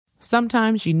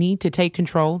Sometimes you need to take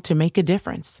control to make a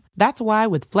difference. That's why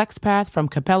with FlexPath from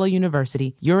Capella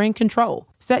University, you're in control.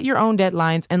 Set your own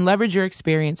deadlines and leverage your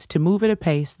experience to move at a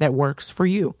pace that works for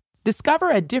you.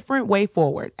 Discover a different way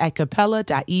forward at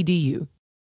capella.edu.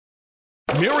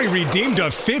 Mary redeemed a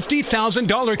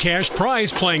 $50,000 cash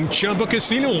prize playing Chumba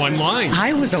Casino online.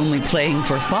 I was only playing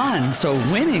for fun, so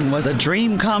winning was a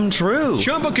dream come true.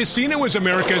 Chumba Casino is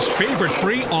America's favorite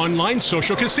free online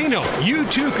social casino. You,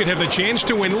 too, could have the chance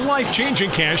to win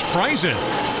life-changing cash prizes.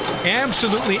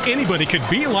 Absolutely anybody could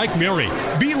be like Mary.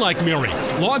 Be like Mary.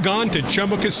 Log on to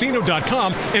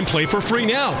ChumbaCasino.com and play for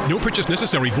free now. No purchase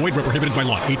necessary. Void where prohibited by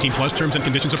law. 18 plus terms and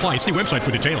conditions apply. See website for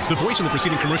details. The voice in the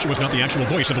preceding commercial was not the actual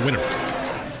voice of the winner.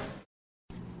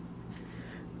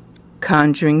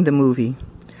 Conjuring the movie.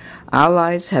 Our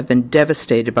lives have been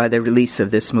devastated by the release of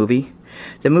this movie.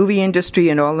 The movie industry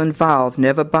and all involved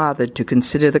never bothered to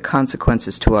consider the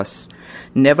consequences to us,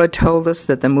 never told us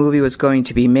that the movie was going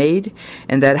to be made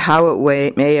and that how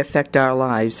it may affect our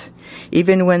lives.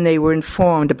 Even when they were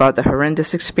informed about the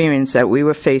horrendous experience that we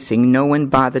were facing, no one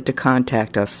bothered to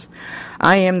contact us.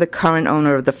 I am the current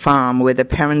owner of the farm where the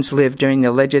parents lived during the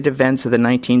alleged events of the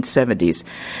 1970s,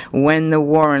 when the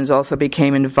Warrens also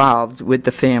became involved with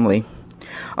the family.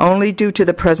 Only due to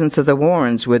the presence of the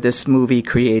Warrens were this movie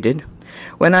created.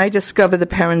 When I discovered the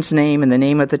parents' name and the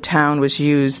name of the town was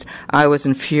used, I was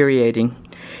infuriating.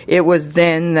 It was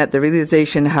then that the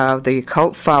realization how the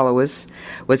occult followers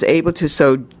was able to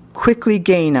so quickly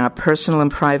gain our personal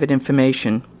and private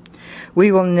information.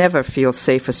 We will never feel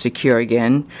safe or secure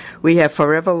again. We have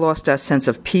forever lost our sense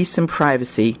of peace and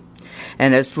privacy.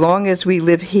 And as long as we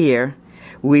live here,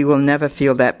 we will never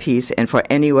feel that peace and for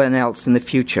anyone else in the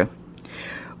future.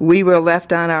 We were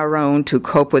left on our own to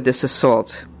cope with this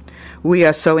assault. We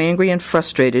are so angry and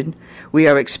frustrated. We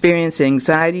are experiencing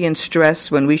anxiety and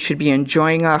stress when we should be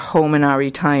enjoying our home and our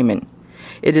retirement.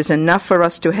 It is enough for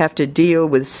us to have to deal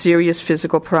with serious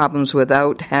physical problems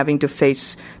without having to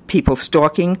face people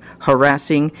stalking,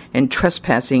 harassing, and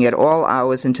trespassing at all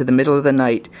hours into the middle of the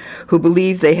night, who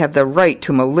believe they have the right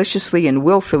to maliciously and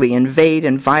willfully invade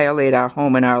and violate our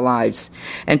home and our lives,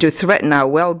 and to threaten our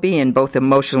well-being both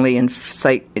emotionally and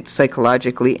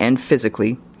psychologically and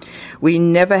physically. We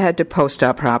never had to post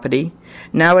our property.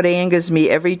 Now it angers me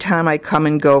every time I come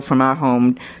and go from our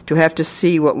home to have to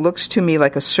see what looks to me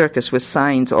like a circus with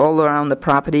signs all around the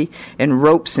property and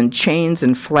ropes and chains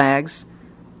and flags.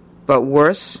 But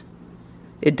worse,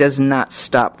 it does not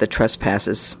stop the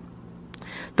trespasses.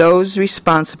 Those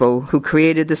responsible who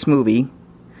created this movie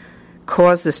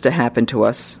caused this to happen to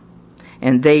us,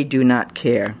 and they do not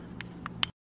care.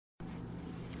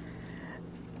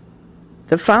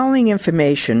 The following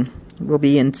information will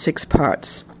be in 6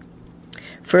 parts.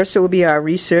 First, it will be our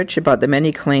research about the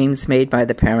many claims made by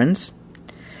the parents.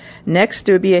 Next,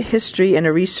 there will be a history and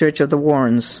a research of the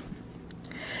Warrens.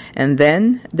 And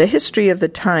then, the history of the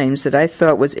times that I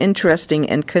thought was interesting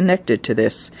and connected to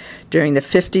this during the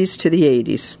 50s to the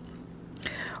 80s.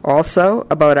 Also,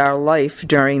 about our life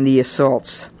during the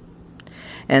assaults.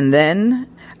 And then,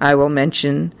 I will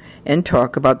mention and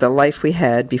talk about the life we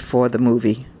had before the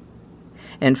movie.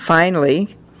 And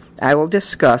finally, I will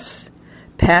discuss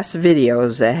past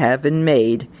videos that have been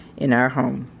made in our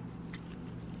home.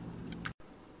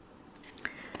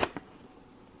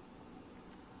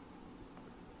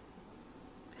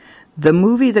 The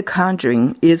movie The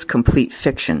Conjuring is complete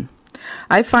fiction.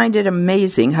 I find it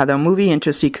amazing how the movie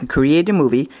industry can create a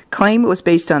movie, claim it was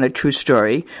based on a true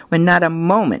story, when not a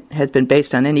moment has been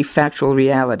based on any factual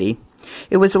reality.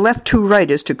 It was left to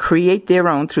writers to create their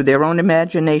own through their own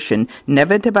imagination,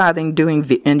 never to bother doing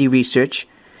any research,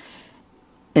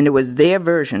 and it was their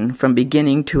version from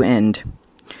beginning to end.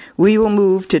 We will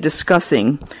move to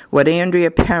discussing what Andrea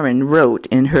Perron wrote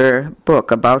in her book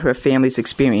about her family's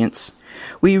experience.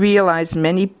 We realize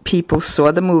many people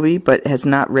saw the movie but has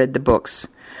not read the books.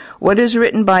 What is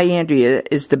written by Andrea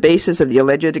is the basis of the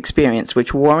alleged experience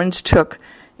which Warrens took,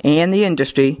 and the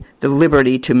industry, the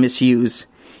liberty to misuse.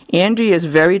 Andrea is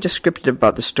very descriptive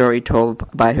about the story told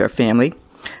by her family.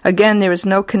 Again, there is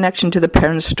no connection to the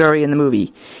parents' story in the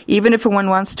movie, even if one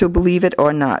wants to believe it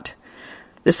or not.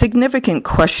 The significant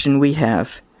question we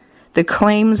have, the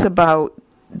claims about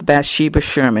Bathsheba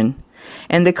Sherman,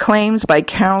 and the claims by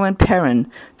Carolyn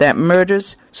Perron that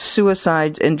murders,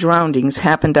 suicides, and drownings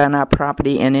happened on our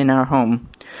property and in our home.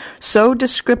 So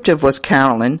descriptive was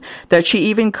Carolyn that she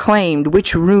even claimed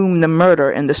which room the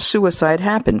murder and the suicide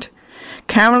happened.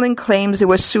 Carolyn claims there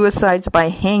were suicides by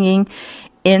hanging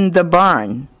in the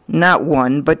barn, not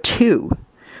 1, but 2.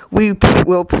 We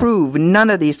will prove none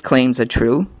of these claims are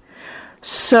true.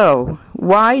 So,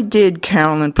 why did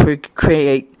Carolyn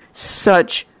create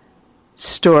such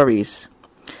stories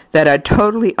that are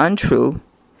totally untrue,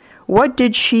 what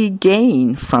did she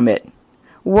gain from it?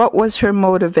 What was her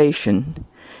motivation?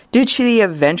 Did she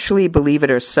eventually believe it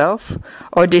herself,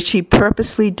 or did she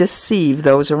purposely deceive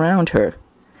those around her?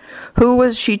 Who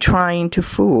was she trying to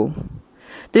fool?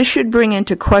 This should bring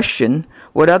into question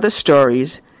what other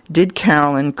stories did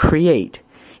Carolyn create,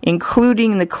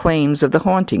 including the claims of the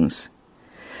hauntings.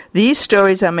 These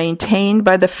stories are maintained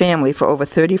by the family for over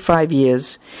 35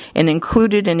 years and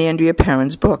included in Andrea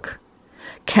Perron's book.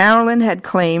 Carolyn had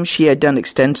claimed she had done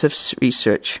extensive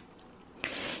research.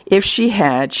 If she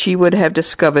had, she would have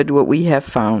discovered what we have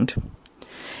found.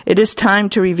 It is time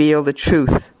to reveal the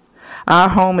truth. Our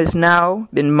home has now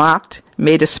been mocked,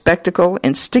 made a spectacle,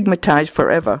 and stigmatized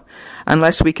forever,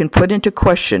 unless we can put into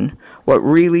question what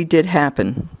really did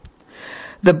happen.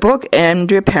 The book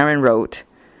Andrea Perron wrote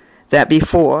that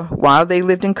before, while they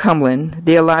lived in Cumberland,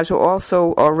 their lives were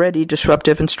also already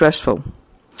disruptive and stressful.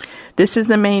 This is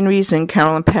the main reason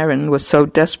Carolyn Perron was so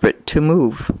desperate to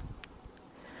move.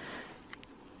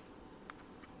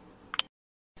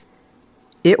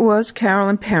 It was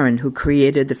Carolyn Perron who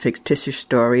created the fictitious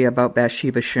story about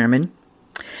Bathsheba Sherman.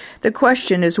 The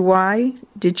question is, why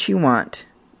did she want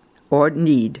or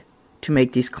need to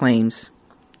make these claims?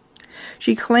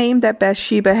 She claimed that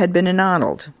Bathsheba had been an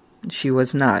Arnold. She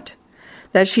was not.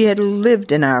 That she had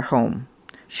lived in our home.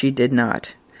 She did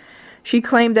not. She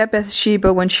claimed that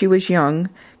Bathsheba, when she was young,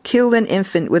 killed an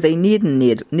infant with a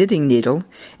knitting needle,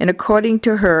 and according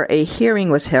to her, a hearing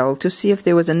was held to see if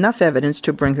there was enough evidence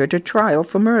to bring her to trial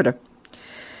for murder.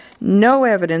 No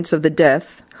evidence of the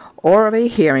death or of a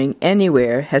hearing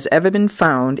anywhere has ever been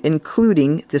found,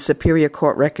 including the Superior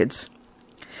Court records.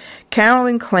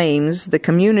 Carolyn claims the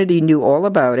community knew all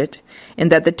about it,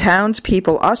 and that the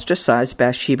townspeople ostracized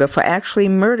Bathsheba for actually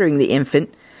murdering the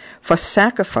infant for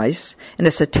sacrifice in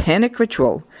a satanic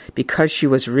ritual because she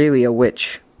was really a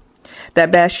witch.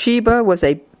 That Bathsheba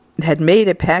had made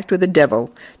a pact with the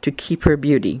devil to keep her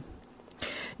beauty.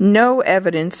 No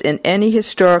evidence in any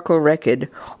historical record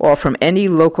or from any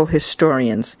local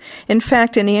historians. In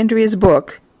fact, in Andrea's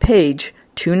book, page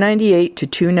 298 to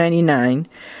 299,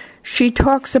 she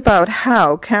talks about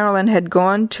how Carolyn had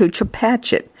gone to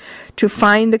Chepachet to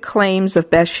find the claims of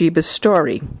Bathsheba's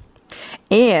story,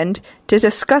 and to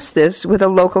discuss this with a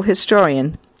local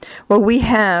historian. Well, we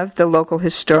have the local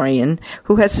historian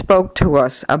who has spoke to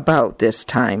us about this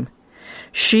time.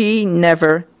 She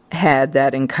never had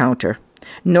that encounter,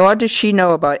 nor does she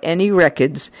know about any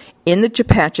records in the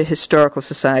Chepachet Historical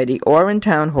Society or in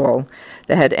Town Hall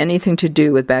that had anything to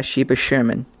do with Bathsheba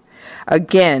Sherman.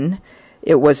 Again,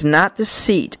 it was not the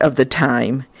seat of the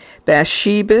time.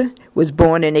 Bathsheba was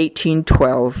born in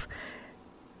 1812.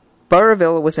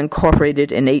 Burrville was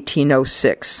incorporated in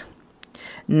 1806.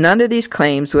 None of these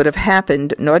claims would have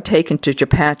happened nor taken to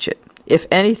Chepachet. If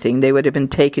anything, they would have been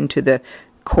taken to the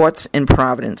courts in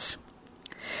Providence.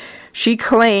 She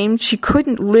claimed she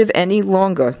couldn't live any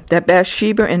longer, that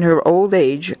Bathsheba in her old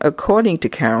age, according to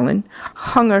Carolyn,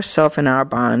 hung herself in our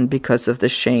barn because of the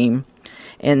shame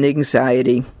and the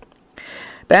anxiety.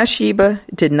 Bathsheba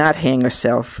did not hang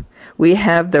herself. We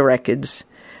have the records.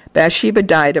 Bathsheba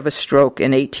died of a stroke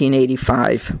in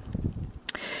 1885.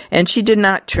 And she did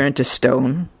not turn to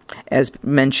stone, as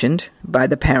mentioned by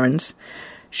the parents.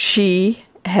 She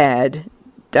had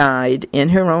died in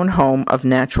her own home of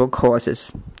natural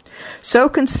causes. So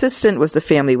consistent was the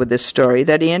family with this story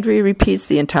that Andrea repeats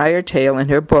the entire tale in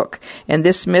her book, and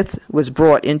this myth was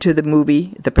brought into the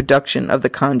movie, the production of The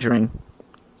Conjuring.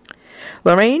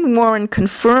 Lorraine Warren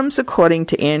confirms, according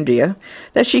to Andrea,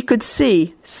 that she could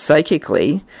see,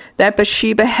 psychically, that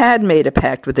Bathsheba had made a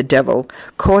pact with the devil,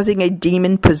 causing a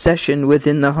demon possession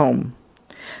within the home.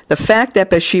 The fact that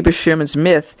Bathsheba Sherman's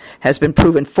myth has been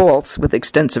proven false with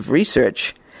extensive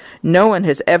research. No one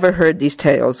has ever heard these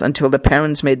tales until the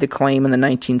parents made the claim in the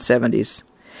 1970s.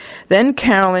 Then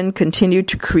Carolyn continued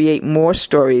to create more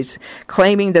stories,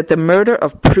 claiming that the murder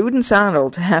of Prudence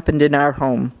Arnold happened in our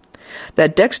home,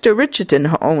 that Dexter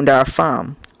Richardson owned our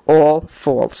farm. All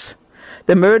false.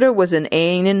 The murder was in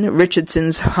Ann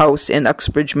Richardson's house in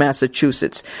Uxbridge,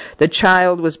 Massachusetts. The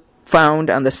child was found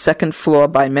on the second floor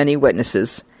by many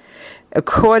witnesses.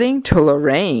 According to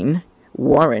Lorraine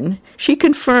Warren, she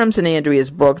confirms in Andrea's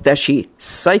book that she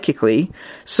psychically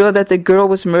saw that the girl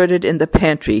was murdered in the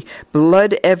pantry,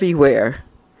 blood everywhere.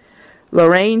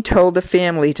 Lorraine told the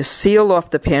family to seal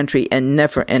off the pantry and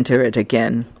never enter it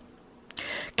again.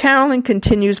 Carolyn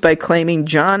continues by claiming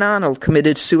John Arnold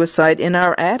committed suicide in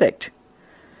our attic.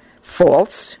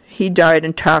 False. He died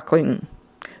in Tarkling,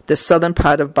 the southern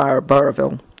part of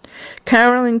Burrville.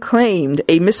 Carolyn claimed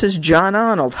a Mrs. John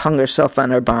Arnold hung herself on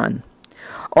her barn.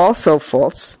 Also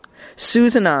false.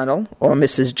 Susan Arnold, or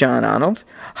Mrs. John Arnold,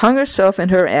 hung herself in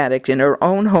her attic in her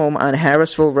own home on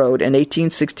Harrisville Road in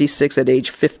 1866 at age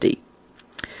 50.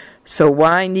 So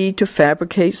why need to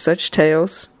fabricate such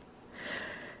tales?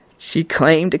 She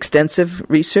claimed extensive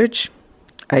research?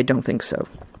 I don't think so.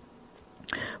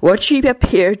 What she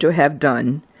appeared to have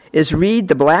done is read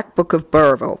the Black Book of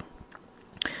Burrillville,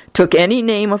 took any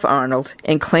name of Arnold,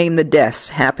 and claimed the deaths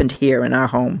happened here in our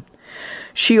home.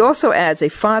 She also adds a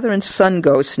father and son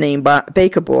ghost named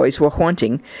Baker Boys were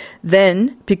haunting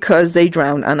then because they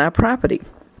drowned on our property.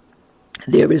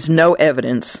 There is no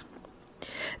evidence.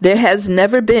 There has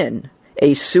never been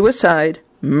a suicide,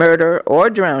 murder, or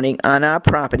drowning on our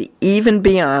property, even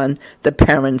beyond the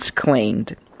parents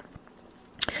claimed.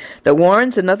 The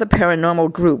Warrens and other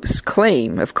paranormal groups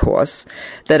claim, of course,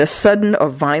 that a sudden or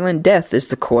violent death is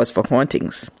the cause for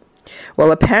hauntings.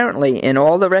 Well, apparently, in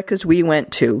all the records we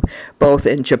went to, both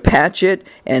in Chepachet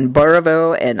and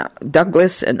Burrillville and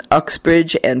Douglas and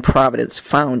Uxbridge and Providence,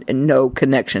 found no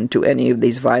connection to any of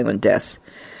these violent deaths.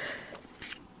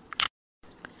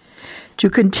 To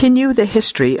continue the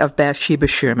history of Bathsheba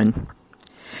Sherman.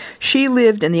 She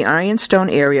lived in the Ironstone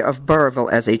area of Burrillville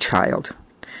as a child.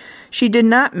 She did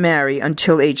not marry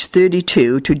until age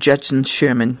 32 to Judson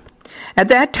Sherman. At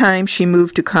that time, she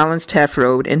moved to Collins Taft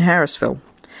Road in Harrisville.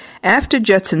 After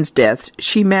Judson's death,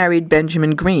 she married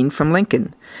Benjamin Green from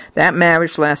Lincoln. That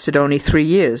marriage lasted only 3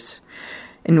 years.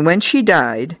 And when she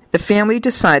died, the family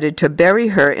decided to bury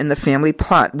her in the family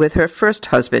plot with her first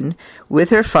husband, with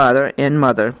her father and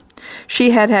mother. She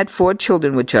had 4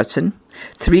 children with Judson.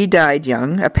 3 died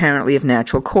young, apparently of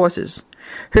natural causes.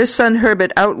 Her son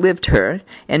Herbert outlived her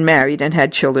and married and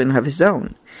had children of his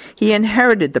own. He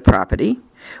inherited the property.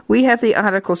 We have the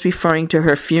articles referring to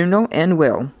her funeral and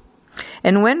will.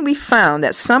 And when we found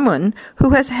that someone who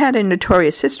has had a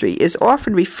notorious history is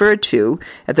often referred to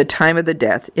at the time of the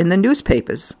death in the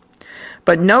newspapers.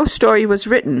 But no story was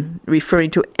written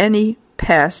referring to any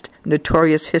past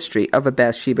notorious history of a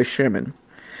Bathsheba Sherman.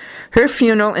 Her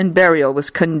funeral and burial was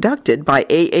conducted by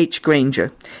A.H.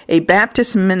 Granger, a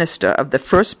Baptist minister of the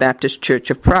First Baptist Church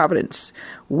of Providence,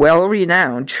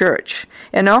 well-renowned church,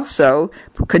 and also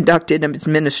conducted its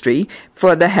ministry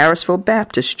for the Harrisville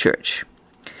Baptist Church.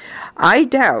 I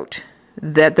doubt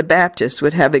that the Baptists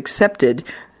would have accepted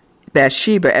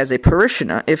Bathsheba as a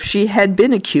parishioner if she had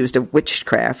been accused of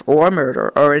witchcraft or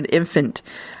murder or an infant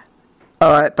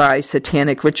by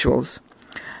satanic rituals.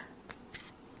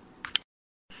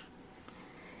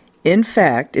 In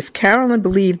fact, if Carolyn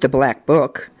believed the Black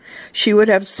Book, she would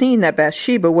have seen that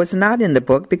Bathsheba was not in the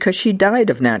book because she died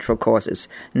of natural causes,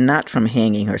 not from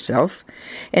hanging herself,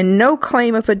 and no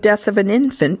claim of a death of an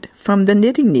infant from the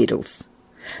knitting needles.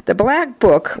 The Black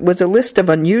Book was a list of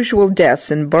unusual deaths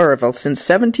in Burrillville since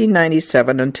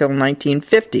 1797 until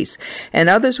 1950s, and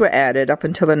others were added up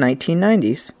until the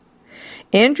 1990s.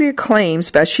 Andrea claims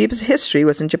Bathsheba's history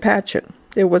was in Chepachet.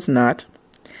 It was not.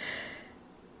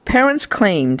 Parents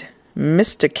claimed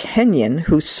Mr. Kenyon,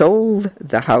 who sold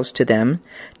the house to them,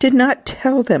 did not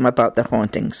tell them about the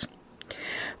hauntings.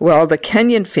 Well, the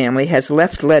Kenyon family has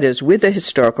left letters with the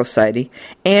Historical Society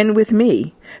and with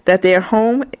me that their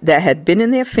home that had been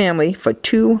in their family for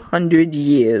 200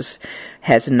 years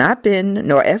has not been,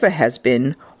 nor ever has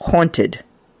been, haunted.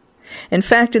 In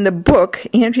fact, in the book,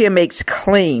 Andrea makes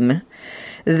claim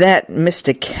that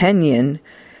Mr. Kenyon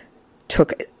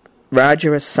took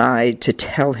Roger aside to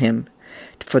tell him,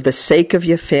 for the sake of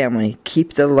your family,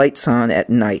 keep the lights on at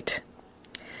night.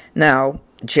 Now,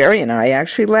 Jerry and I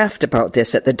actually laughed about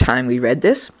this at the time we read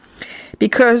this,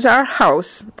 because our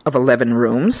house of 11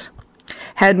 rooms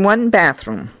had 1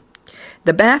 bathroom.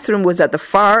 The bathroom was at the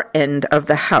far end of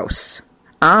the house,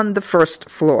 on the first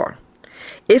floor.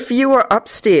 If you were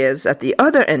upstairs at the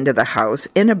other end of the house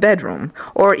in a bedroom,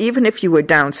 or even if you were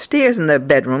downstairs in the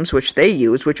bedrooms which they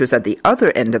used, which was at the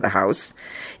other end of the house,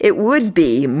 it would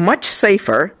be much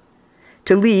safer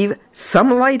to leave some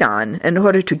light on in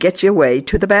order to get your way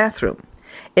to the bathroom,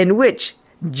 in which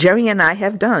Jerry and I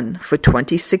have done for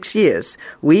 26 years.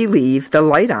 We leave the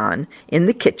light on in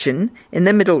the kitchen, in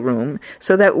the middle room,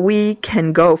 so that we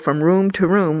can go from room to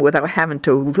room without having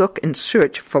to look and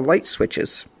search for light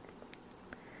switches.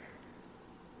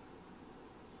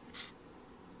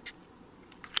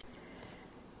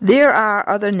 There are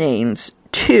other names,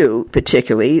 2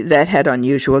 particularly, that had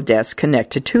unusual deaths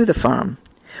connected to the farm.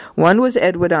 One was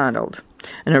Edward Arnold,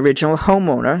 an original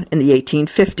homeowner in the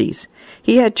 1850s.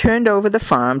 He had turned over the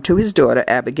farm to his daughter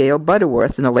Abigail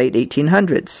Butterworth in the late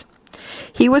 1800s.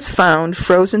 He was found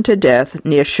frozen to death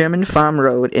near Sherman Farm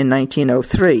Road in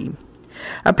 1903.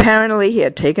 Apparently he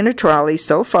had taken a trolley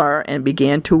so far and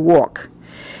began to walk.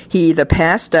 He either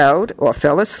passed out or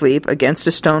fell asleep against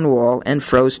a stone wall and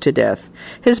froze to death.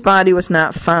 His body was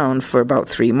not found for about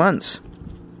 3 months.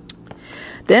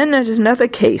 Then there's another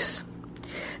case.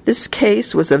 This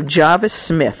case was of Jarvis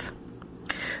Smith,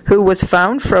 who was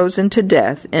found frozen to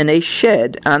death in a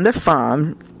shed on the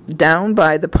farm down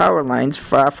by the power lines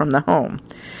far from the home.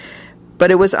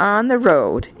 But it was on the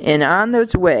road and on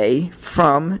its way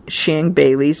from Shang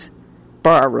Bailey's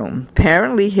barroom.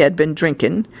 Apparently he had been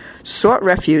drinking, sought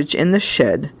refuge in the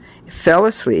shed, fell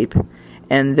asleep,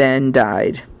 and then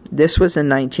died. This was in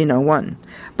 1901.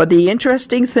 But the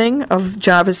interesting thing of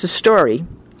Jarvis's story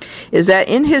is that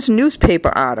in his newspaper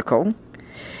article,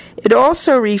 it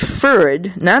also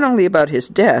referred not only about his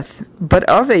death, but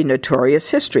of a notorious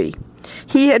history.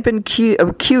 He had been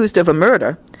accused of a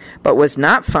murder, but was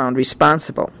not found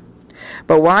responsible.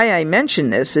 But why I mention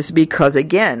this is because,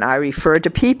 again, I refer to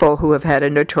people who have had a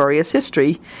notorious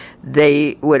history.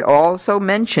 They would also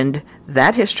mention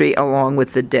that history along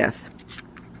with the death.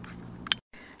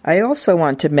 I also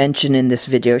want to mention in this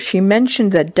video, she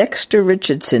mentioned that Dexter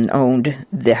Richardson owned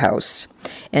the house.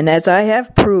 And as I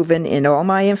have proven in all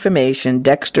my information,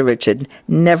 Dexter Richard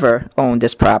never owned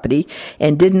this property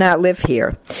and did not live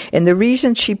here. And the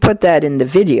reason she put that in the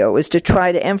video is to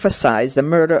try to emphasize the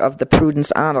murder of the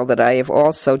Prudence Arnold that I have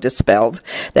also dispelled,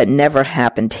 that never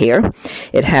happened here.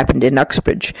 It happened in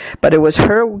Uxbridge. But it was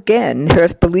her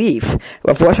belief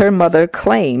of what her mother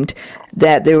claimed,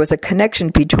 that there was a connection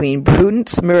between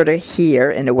Prudence murder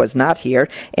here, and it was not here,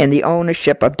 and the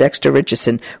ownership of Dexter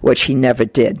Richardson, which he never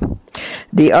did.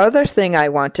 The other thing I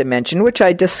want to mention, which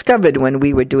I discovered when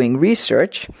we were doing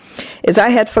research, is I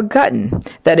had forgotten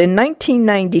that in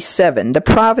 1997, the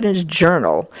Providence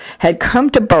Journal had come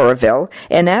to Burrillville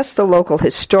and asked the local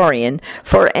historian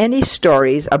for any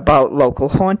stories about local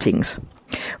hauntings.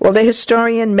 Well, the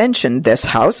historian mentioned this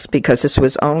house because this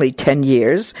was only 10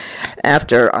 years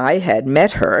after I had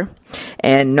met her,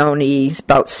 and Noni's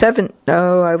about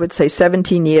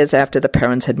 17 years after the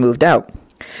parents had moved out.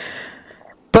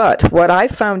 But what I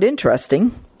found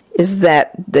interesting is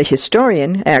that the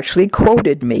historian actually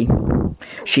quoted me.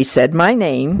 She said my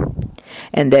name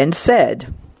and then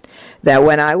said that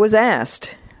when I was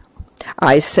asked,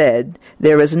 I said,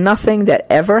 there is nothing that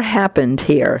ever happened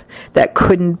here that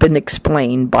couldn't been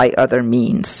explained by other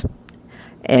means.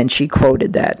 And she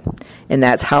quoted that. And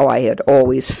that's how I had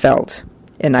always felt.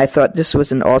 And I thought this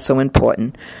was also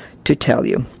important to tell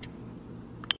you.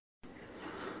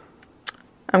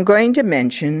 I'm going to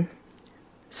mention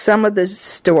some of the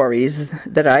stories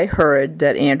that I heard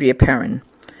that Andrea Perrin.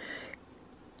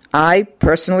 I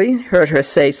personally heard her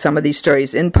say some of these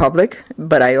stories in public,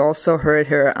 but I also heard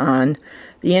her on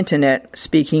the internet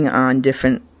speaking on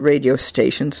different radio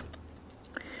stations.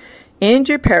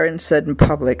 Andrea Perrin said in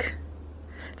public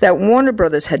that Warner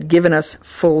Brothers had given us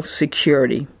full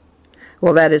security.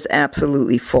 Well, that is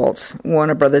absolutely false.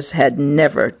 Warner Brothers had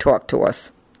never talked to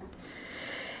us.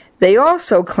 They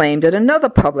also claimed at another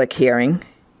public hearing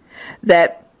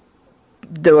that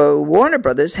the Warner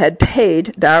Brothers had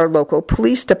paid our local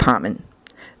police department.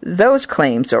 Those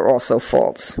claims are also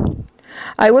false.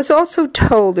 I was also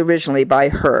told originally by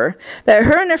her that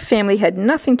her and her family had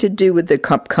nothing to do with the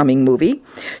upcoming movie.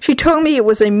 She told me it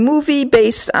was a movie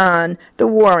based on the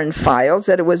Warren files,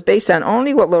 that it was based on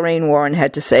only what Lorraine Warren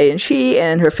had to say, and she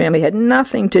and her family had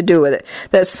nothing to do with it,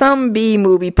 that some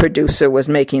B-movie producer was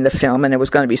making the film and it was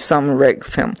going to be some rigged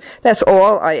film. That's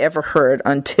all I ever heard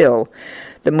until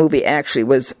the movie actually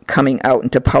was coming out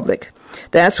into public.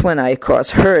 That's when I, of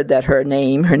course, heard that her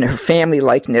name and her family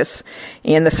likeness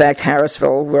and the fact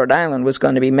Harrisville, Rhode Island was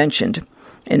going to be mentioned.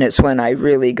 And it's when I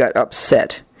really got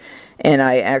upset. And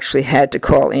I actually had to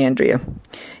call Andrea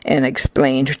and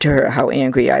explain to her how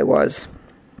angry I was.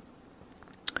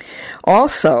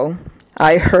 Also,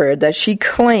 I heard that she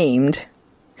claimed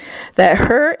that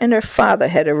her and her father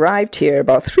had arrived here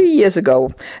about 3 years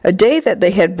ago, a day that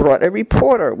they had brought a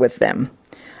reporter with them.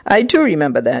 I do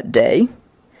remember that day.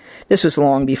 This was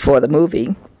long before the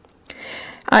movie.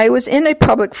 I was in a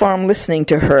public forum listening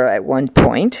to her at one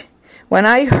point when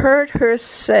I heard her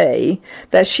say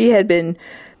that she had been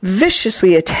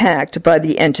viciously attacked by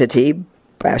the entity,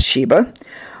 Bathsheba,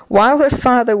 while her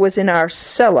father was in our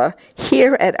cellar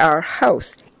here at our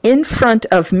house in front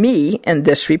of me and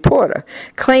this reporter,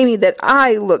 claiming that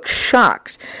I looked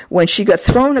shocked when she got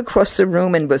thrown across the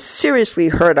room and was seriously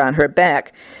hurt on her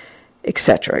back,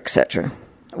 etc., etc.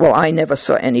 Well, I never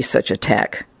saw any such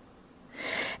attack.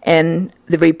 And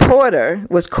the reporter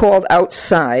was called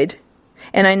outside,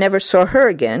 and I never saw her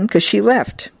again because she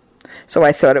left. So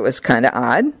I thought it was kind of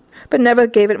odd, but never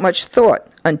gave it much thought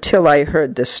until I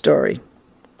heard this story.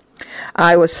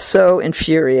 I was so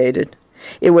infuriated,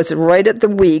 It was right at the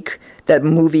week that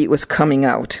movie was coming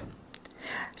out.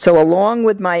 So along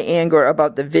with my anger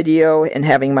about the video and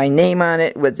having my name on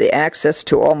it with the access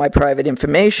to all my private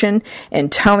information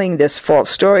and telling this false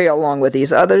story along with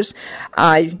these others,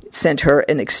 I sent her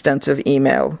an extensive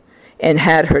email and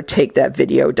had her take that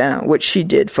video down, which she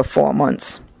did for 4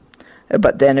 months.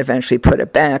 But then eventually put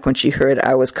it back when she heard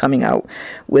I was coming out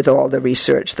with all the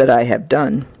research that I have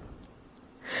done.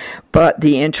 But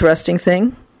the interesting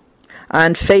thing,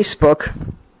 on Facebook,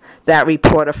 that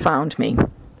reporter found me.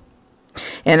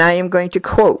 And I am going to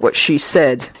quote what she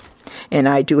said, and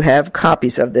I do have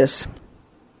copies of this.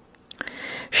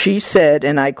 She said,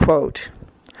 and I quote,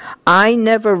 "I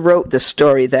never wrote the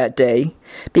story that day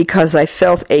because I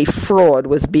felt a fraud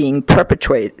was being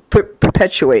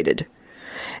perpetuated,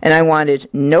 and I wanted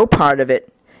no part of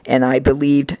it, and I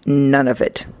believed none of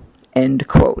it." End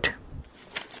quote.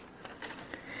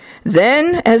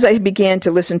 Then, as I began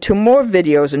to listen to more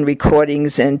videos and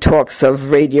recordings and talks of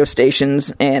radio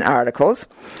stations and articles,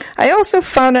 I also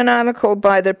found an article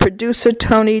by the producer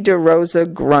Tony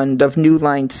DeRosa Grund of New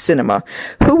Line Cinema,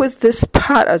 who was this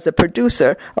part as a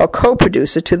producer or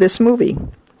co-producer to this movie,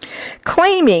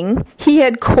 claiming he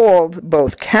had called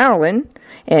both Carolyn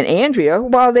and Andrea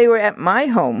while they were at my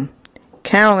home.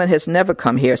 Carolyn has never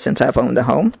come here since I've owned the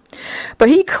home. But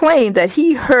he claimed that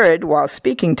he heard, while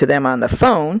speaking to them on the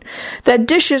phone, that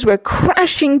dishes were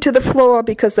crashing to the floor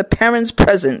because the parents'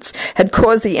 presence had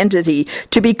caused the entity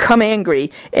to become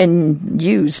angry and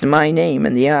used my name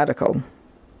in the article.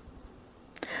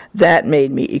 That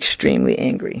made me extremely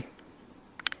angry.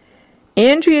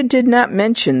 Andrea did not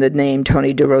mention the name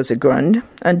Tony DeRosa Grund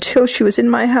until she was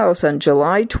in my house on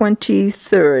July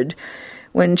 23rd,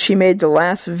 when she made the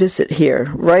last visit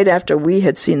here, right after we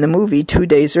had seen the movie 2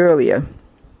 days earlier.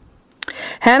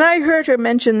 Had I heard her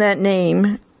mention that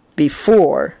name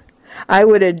before, I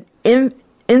would have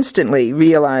instantly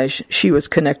realized she was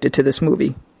connected to this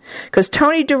movie. Because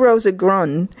Tony DeRosa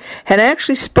Grund had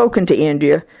actually spoken to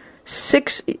Andrea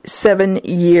 6-7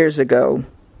 years ago,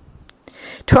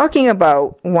 talking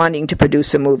about wanting to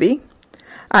produce a movie.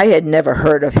 I had never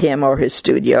heard of him or his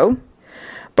studio.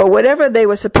 But whatever they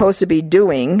were supposed to be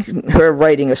doing, her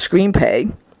writing a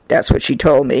screenplay, that's what she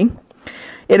told me,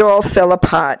 it all fell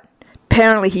apart.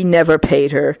 Apparently he never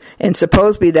paid her, and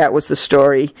supposedly that was the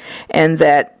story, and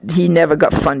that he never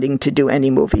got funding to do any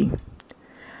movie.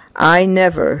 I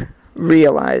never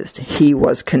realized he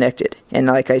was connected. And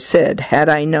like I said, had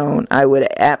I known, I would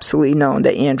have absolutely known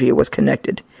that Andrea was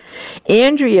connected.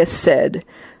 Andrea said,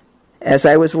 as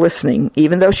I was listening,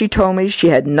 even though she told me she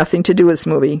had nothing to do with this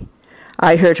movie,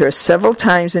 I heard her several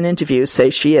times in interviews say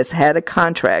she has had a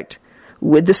contract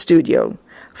with the studio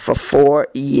for 4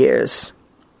 years,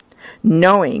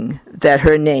 knowing that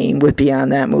her name would be on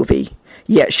that movie,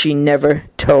 yet she never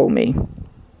told me.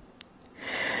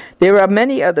 There are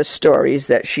many other stories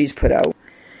that she's put out.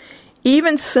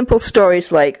 Even simple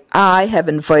stories like, I have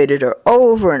invited her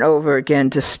over and over again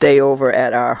to stay over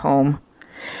at our home,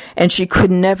 and she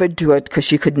could never do it because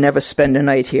she could never spend a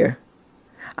night here.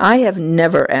 I have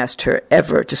never asked her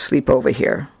ever to sleep over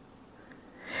here.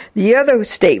 The other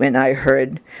statement I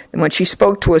heard, when she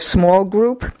spoke to a small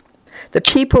group, the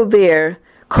people there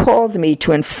called me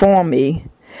to inform me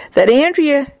that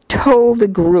Andrea told the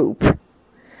group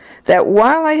that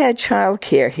while I had child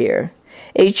care here,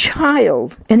 a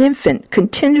child, an infant,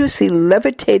 continuously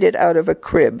levitated out of a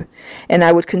crib, and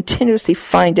I would continuously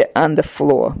find it on the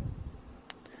floor.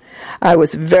 I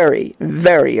was very,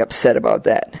 very upset about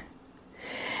that.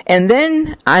 And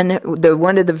then on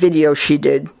one of the videos she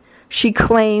did, she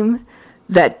claimed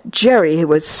that Jerry, who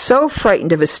was so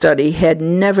frightened of his study, had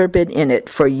never been in it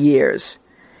for years.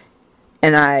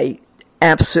 And I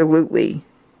absolutely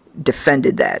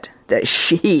defended that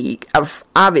she,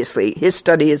 obviously, his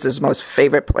study is his most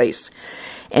favorite place.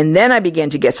 And then I began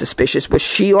to get suspicious. Was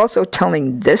she also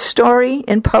telling this story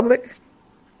in public?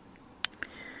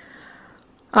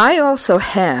 I also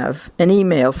have an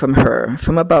email from her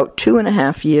from about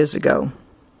 2.5 years ago,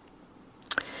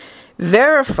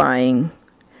 verifying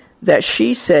that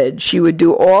she said she would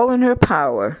do all in her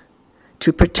power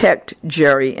to protect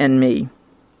Jerry and me.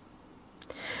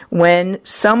 When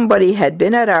somebody had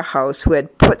been at our house who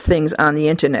had put things on the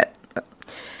internet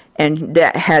and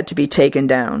that had to be taken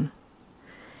down.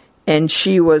 And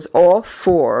she was all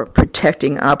for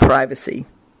protecting our privacy.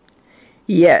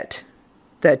 Yet,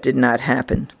 that did not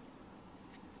happen.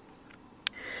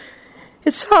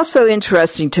 It's also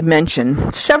interesting to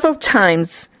mention, several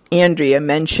times Andrea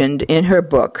mentioned in her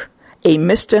book a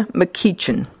Mr.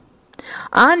 McKeechan.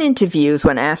 On interviews,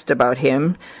 when asked about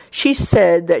him, she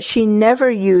said that she never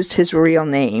used his real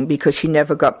name because she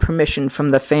never got permission from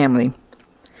the family.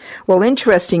 Well,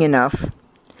 interesting enough,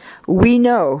 we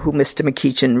know who Mr.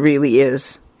 McEachin really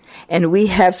is, and we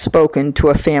have spoken to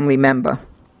a family member.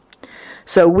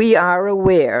 So we are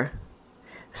aware,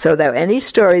 so that any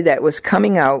story that was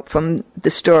coming out from the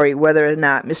story, whether or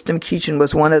not Mr. McEachin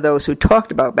was one of those who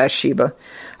talked about Bathsheba,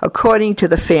 according to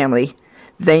the family,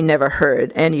 they never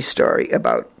heard any story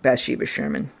about Bathsheba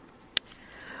Sherman.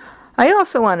 I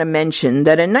also want to mention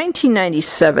that in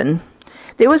 1997,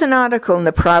 there was an article in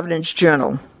the Providence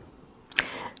Journal.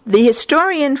 The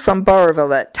historian from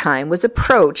Burrillville at that time was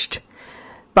approached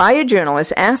by a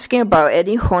journalist asking about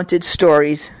any haunted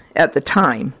stories at the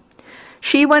time.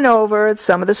 She went over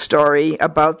some of the story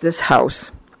about this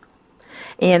house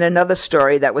and another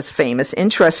story that was famous.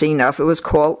 Interesting enough, it was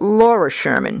called Laura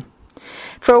Sherman.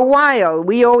 For a while,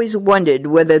 we always wondered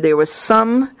whether there was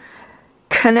some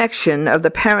connection of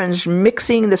the parents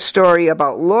mixing the story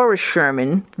about Laura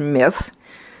Sherman myth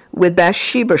with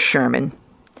Bathsheba Sherman,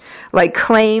 like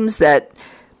claims that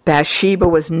Bathsheba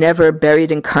was never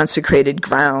buried in consecrated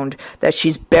ground, that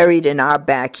she's buried in our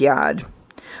backyard.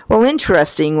 Well,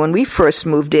 interesting, when we first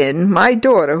moved in, my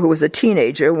daughter, who was a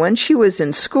teenager, when she was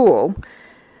in school,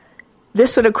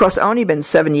 this would, of course, only been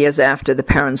 7 years after the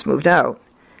parents moved out.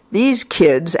 These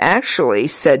kids actually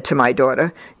said to my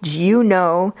daughter, "Do you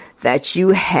know that you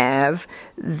have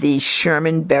the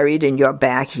Sherman buried in your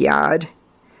backyard?"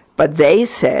 But they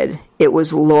said it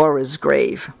was Laura's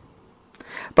grave.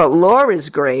 But Laura's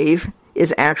grave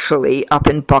is actually up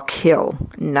in Buck Hill,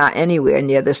 not anywhere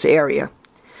near this area.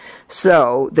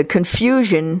 So the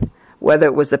confusion, whether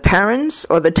it was the parents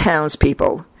or the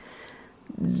townspeople,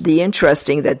 the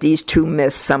interesting that these two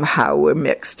myths somehow were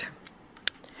mixed.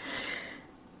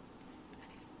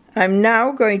 I'm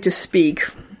now going to speak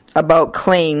about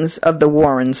claims of the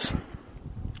Warrens.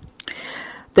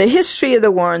 The history of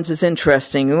the Warrens is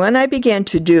interesting. When I began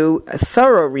to do a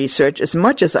thorough research, as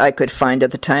much as I could find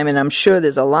at the time, and I'm sure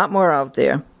there's a lot more out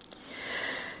there,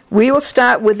 we will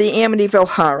start with the Amityville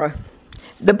Horror.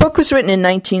 The book was written in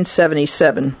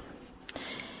 1977.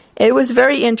 It was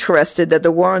very interesting that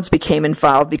the Warrens became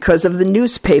involved because of the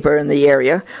newspaper in the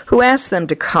area who asked them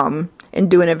to come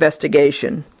and do an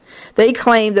investigation. They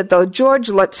claimed that the George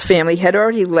Lutz family had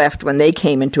already left when they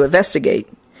came in to investigate.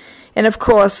 And of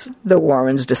course, the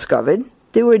Warrens discovered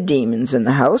there were demons in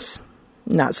the house.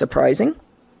 Not surprising.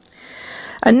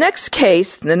 A next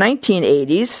case, in the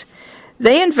 1980s,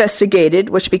 they investigated,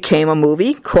 which became a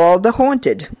movie called The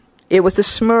Haunted. It was the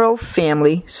Smurl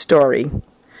family story.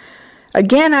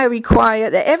 Again, I require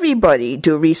that everybody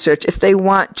do research if they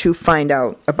want to find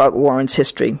out about Warren's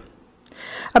history.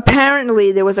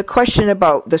 Apparently, there was a question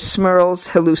about the Smurl's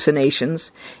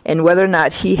hallucinations and whether or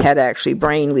not he had actually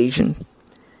brain lesion.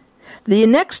 The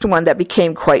next one that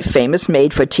became quite famous,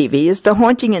 made for TV, is The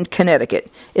Haunting in Connecticut.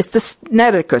 It's the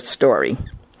Connecticut story.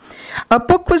 A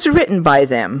book was written by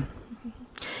them.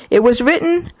 It was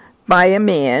written by a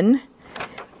man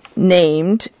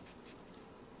named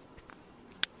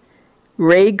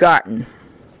Ray Garton.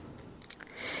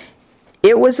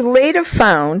 It was later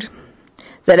found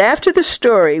that after the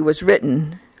story was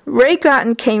written, Ray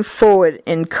Garton came forward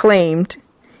and claimed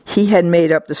he had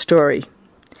made up the story,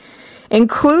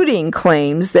 including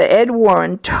claims that Ed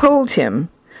Warren told him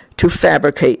to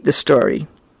fabricate the story.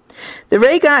 The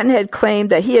Ray Garton had claimed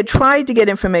that he had tried to get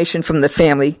information from the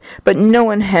family, but no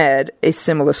one had a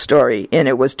similar story, and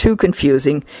it was too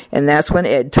confusing, and that's when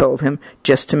Ed told him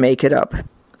just to make it up.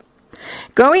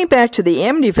 Going back to the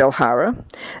Amityville Horror,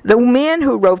 the man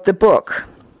who wrote the book,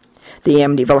 The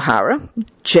Amityville Horror,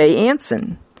 Jay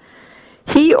Anson,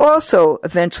 he also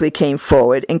eventually came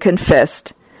forward and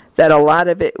confessed that a lot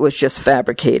of it was just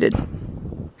fabricated.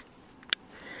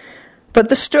 But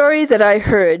the story that I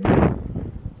heard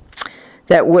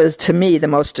that was, to me, the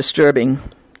most disturbing,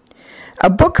 a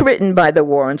book written by the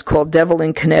Warrens called Devil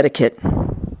in Connecticut.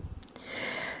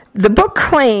 The book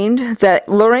claimed that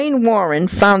Lorraine Warren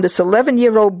found this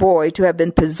 11-year-old boy to have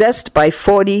been possessed by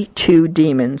 42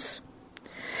 demons.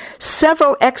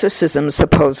 Several exorcisms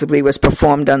supposedly was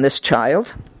performed on this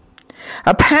child.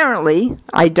 Apparently,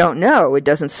 I don't know, it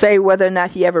doesn't say whether or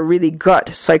not he ever really got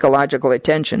psychological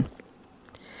attention.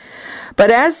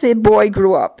 But as the boy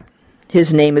grew up,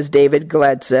 his name is David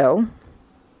Glatzel,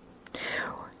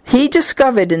 he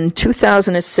discovered in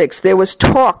 2006 there was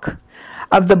talk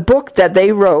of the book that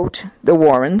they wrote, the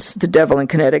Warrens, The Devil in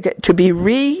Connecticut, to be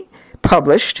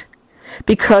republished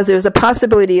because there was a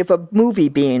possibility of a movie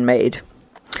being made.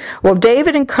 Well,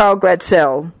 David and Carl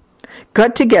Glatzel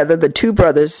got together, the two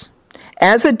brothers,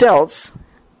 as adults,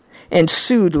 and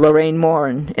sued Lorraine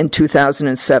Warren in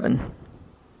 2007.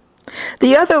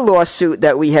 The other lawsuit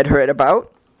that we had heard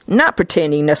about, not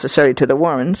pertaining necessarily to the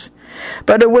Warrens,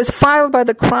 but it was filed by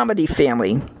the Cromarty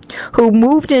family, who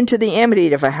moved into the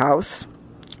Amityville house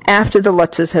after the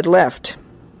Lutzes had left.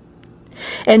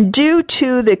 And due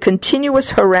to the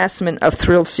continuous harassment of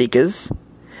thrill seekers,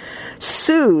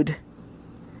 sued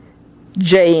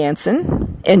Jay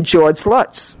Anson and George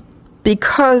Lutz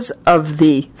because of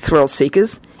the thrill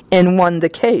seekers and won the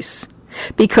case,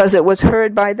 because it was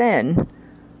heard by then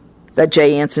that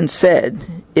Jay Anson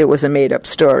said it was a made-up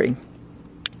story.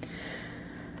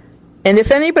 And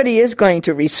if anybody is going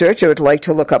to research or would like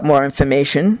to look up more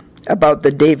information about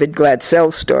the David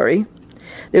Glatzel story,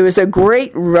 there is a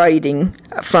great writing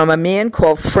from a man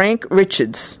called Frank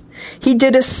Richards. He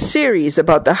did a series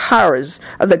about the horrors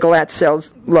of the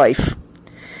Glatzel's life.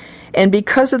 And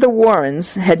because of the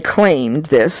Warrens had claimed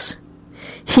this,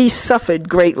 he suffered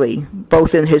greatly,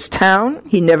 both in his town.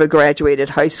 He never graduated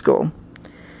high school.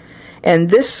 And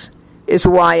this is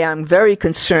why I'm very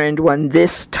concerned when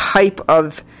this type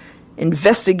of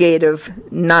investigative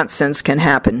nonsense can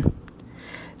happen.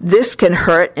 This can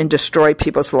hurt and destroy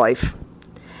people's life.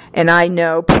 And I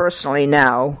know personally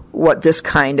now what this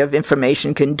kind of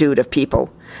information can do to people.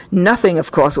 Nothing,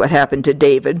 of course, what happened to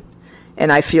David,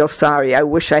 and I feel sorry. I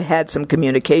wish I had some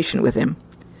communication with him.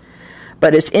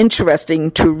 But it's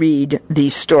interesting to read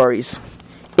these stories,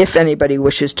 if anybody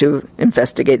wishes to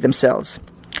investigate themselves.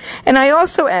 And I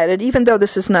also added, even though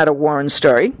this is not a Warren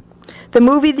story, the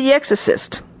movie The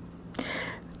Exorcist.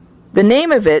 The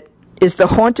name of it is The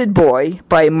Haunted Boy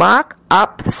by Mark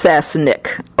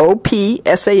Opsasnick,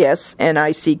 Opsasnick,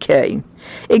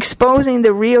 exposing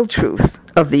the real truth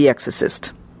of The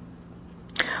Exorcist.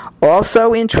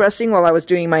 Also interesting, while I was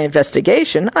doing my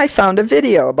investigation, I found a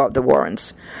video about the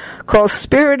Warrens called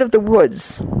Spirit of the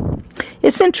Woods.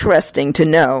 It's interesting to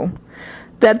know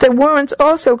that the Warrens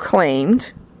also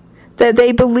claimed that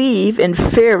they believe in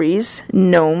fairies,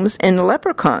 gnomes, and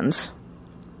leprechauns.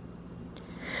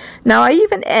 Now, I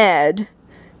even add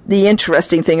the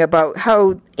interesting thing about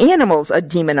how animals are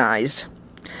demonized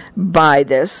by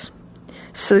this.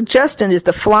 Suggestion is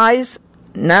the flies,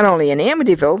 not only in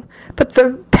Amityville, but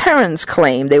the parents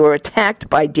claim they were attacked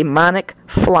by demonic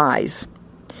flies.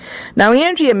 Now,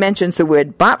 Andrea mentions the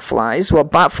word botflies. Well,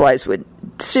 botflies would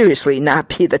seriously not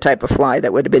be the type of fly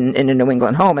that would have been in a New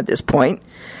England home at this point.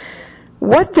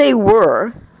 What they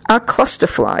were are cluster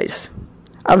flies,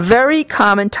 a very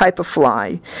common type of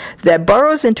fly that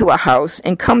burrows into a house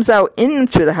and comes out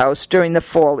into the house during the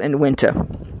fall and winter.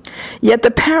 Yet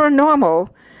the paranormal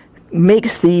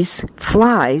makes these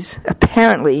flies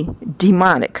apparently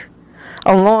demonic,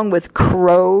 along with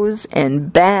crows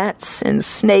and bats and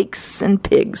snakes and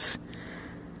pigs.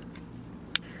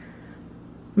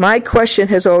 My question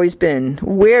has always been,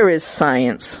 where is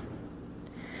science?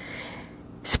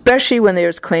 Especially when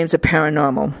there's claims of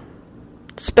paranormal,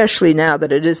 especially now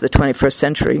that it is the 21st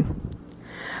century.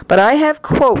 But I have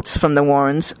quotes from the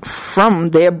Warrens from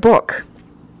their book.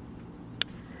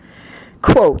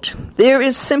 Quote, "There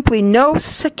is simply no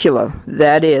secular,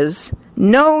 that is,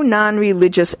 no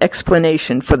non-religious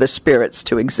explanation for the spirits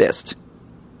to exist."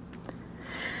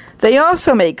 They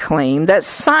also make claim that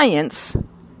science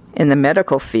in the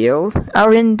medical field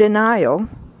are in denial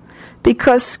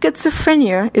because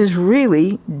schizophrenia is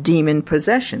really demon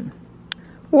possession.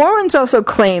 Warrens also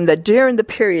claim that during the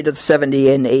period of the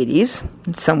 70s and 80s,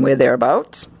 somewhere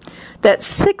thereabouts, that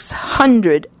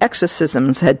 600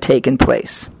 exorcisms had taken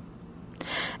place.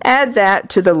 Add that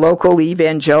to the local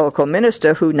evangelical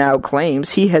minister who now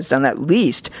claims he has done at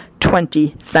least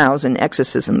 20,000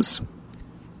 exorcisms.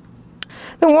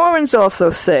 The Warrens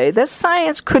also say that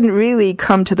science couldn't really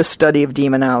come to the study of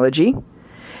demonology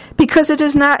because it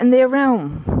is not in their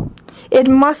realm. It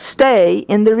must stay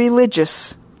in the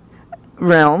religious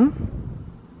realm.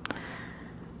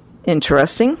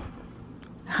 Interesting.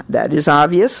 That is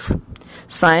obvious.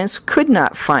 Science could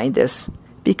not find this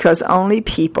because only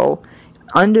people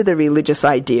under the religious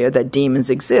idea that demons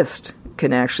exist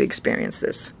can actually experience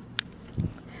this.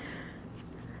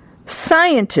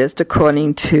 Scientists,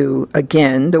 according to,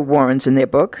 again, the Warrens in their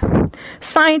book,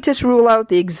 scientists rule out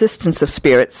the existence of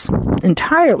spirits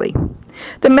entirely.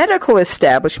 The medical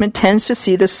establishment tends to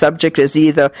see the subject as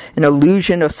either an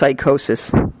illusion or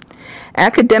psychosis.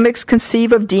 Academics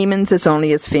conceive of demons as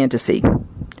only as fantasy.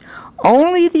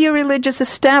 Only the religious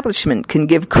establishment can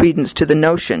give credence to the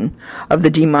notion of the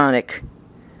demonic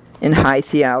in high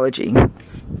theology.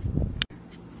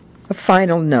 A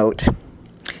final note.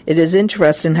 It is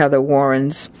interesting how the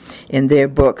Warrens, in their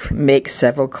book, make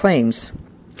several claims.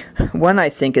 One, I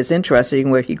think, is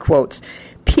interesting where he quotes,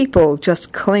 "People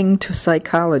just cling to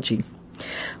psychology."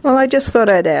 Well, I just thought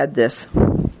I'd add this.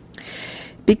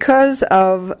 Because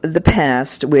of the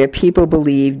past where people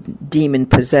believed demon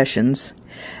possessions,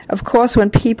 of course when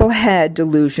people had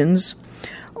delusions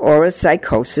or a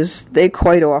psychosis, they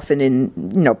quite often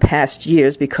in past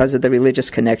years, because of the religious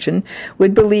connection,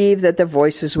 would believe that the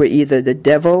voices were either the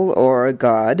devil or a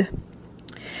god.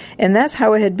 And that's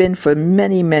how it had been for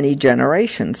many, many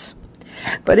generations.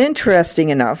 But interesting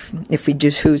enough, if we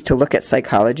just choose to look at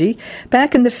psychology,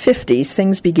 back in the 50s,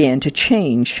 things began to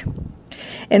change.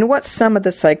 And what some of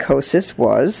the psychosis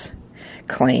was,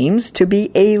 claims to be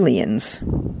aliens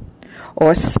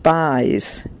or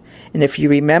spies. And if you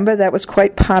remember, that was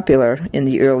quite popular in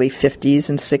the early 50s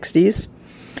and 60s.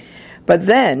 But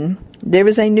then there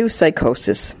is a new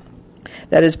psychosis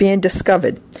that is being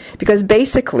discovered, because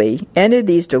basically any of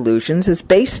these delusions is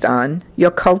based on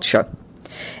your culture.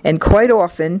 And quite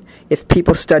often, if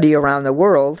people study around the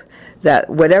world, that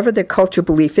whatever their culture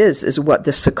belief is what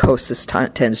the psychosis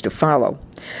tends to follow.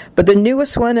 But the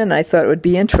newest one, and I thought it would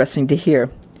be interesting to hear,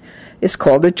 is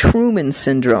called the Truman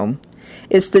Syndrome.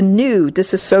 It's the new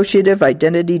dissociative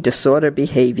identity disorder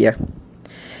behavior.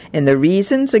 And the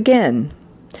reasons, again,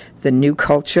 the new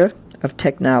culture of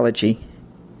technology.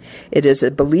 It is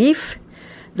a belief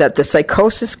that the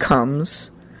psychosis comes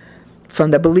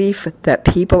from the belief that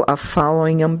people are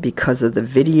following them because of the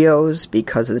videos,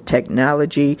 because of the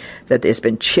technology, that there's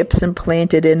been chips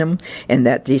implanted in them, and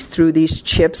that through these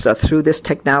chips or through this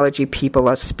technology, people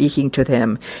are speaking to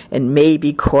them and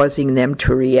maybe causing them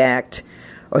to react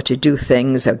or to do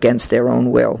things against their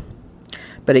own will.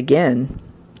 But again,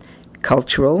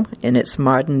 cultural in its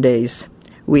modern days.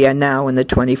 We are now in the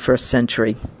 21st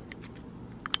century.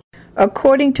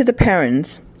 According to the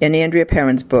Perrons, in Andrea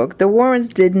Perron's book, the Warrens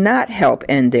did not help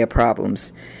end their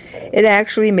problems. It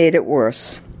actually made it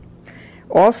worse.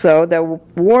 Also, the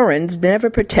Warrens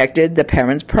never protected the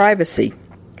Perrons' privacy.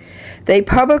 They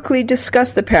publicly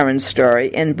discussed the Perrons'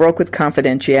 story and broke with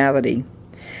confidentiality.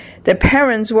 The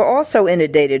Perrons were also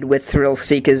inundated with thrill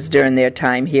seekers during their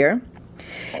time here,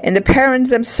 and the Perrons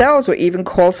themselves were even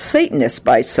called Satanists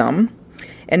by some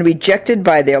and rejected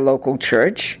by their local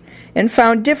church, and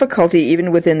found difficulty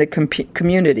even within the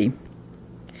community.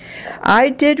 I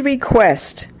did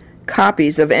request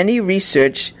copies of any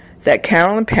research that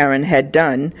Carolyn Perron had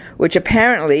done, which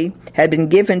apparently had been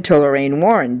given to Lorraine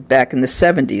Warren back in the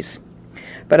 70s,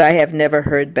 but I have never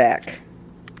heard back.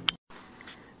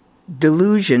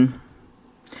 Delusion,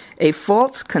 a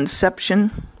false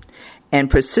conception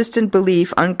and persistent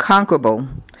belief unconquerable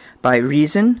by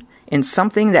reason in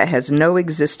something that has no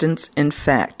existence in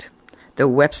fact. The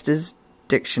Webster's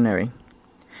Dictionary.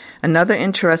 Another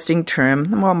interesting term,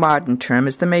 the more modern term,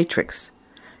 is the matrix,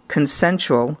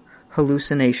 consensual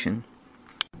hallucination.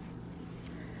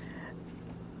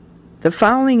 The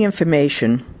following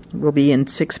information will be in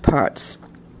 6 parts.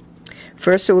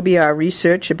 First, it will be our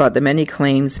research about the many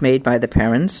claims made by the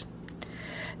Perrons.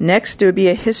 Next, there will be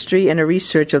a history and a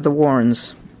research of the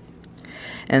Warrens.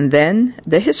 And then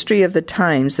the history of the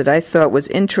times that I thought was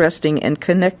interesting and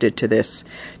connected to this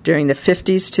during the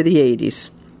 50s to the 80s.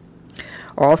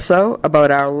 Also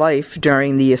about our life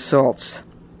during the assaults.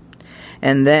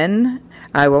 And then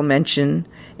I will mention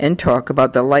and talk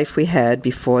about the life we had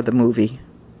before the movie.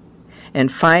 And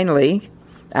finally,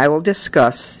 I will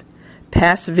discuss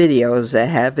past videos that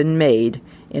have been made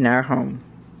in our home.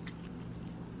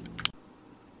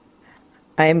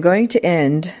 I am going to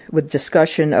end with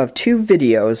discussion of 2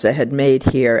 videos that had made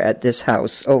here at this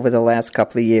house over the last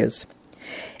couple of years.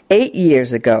 8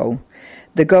 years ago,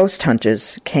 the ghost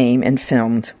hunters came and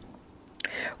filmed.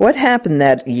 What happened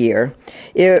that year,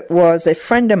 it was a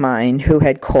friend of mine who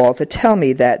had called to tell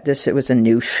me that it was a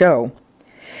new show,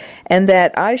 and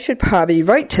that I should probably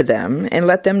write to them and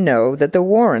let them know that the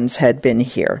Warrens had been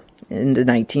here in the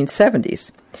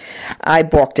 1970s. I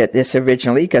balked at this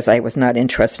originally because I was not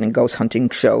interested in ghost hunting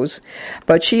shows,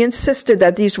 but she insisted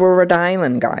that these were Rhode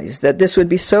Island guys, that this would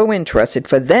be so interesting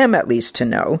for them at least to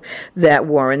know that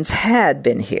Warrens had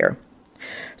been here.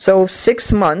 So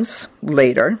 6 months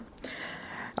later,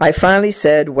 I finally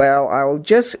said, well, I'll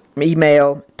just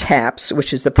email TAPS,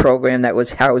 which is the program that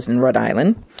was housed in Rhode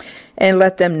Island, and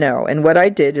let them know. And what I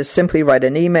did is simply write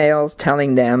an email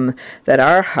telling them that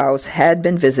our house had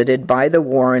been visited by the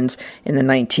Warrens in the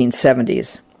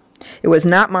 1970s. It was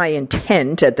not my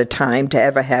intent at the time to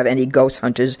ever have any ghost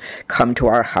hunters come to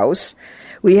our house.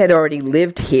 We had already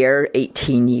lived here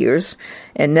 18 years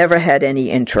and never had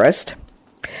any interest.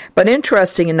 But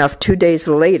interesting enough, 2 days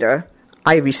later,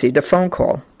 I received a phone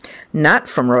call, not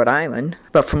from Rhode Island,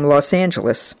 but from Los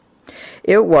Angeles.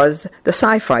 It was the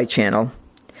Sci-Fi Channel.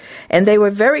 And they were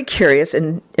very curious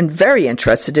and very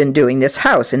interested in doing this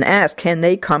house and asked, can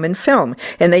they come and film?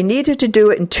 And they needed to do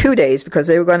it in 2 days because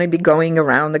they were going to be going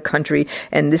around the country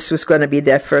and this was going to be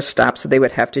their first stop, so they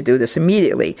would have to do this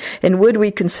immediately. And would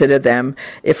we consider them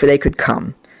if they could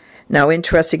come? Now,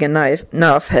 interesting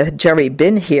enough, had Jerry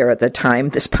been here at the time,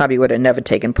 this probably would have never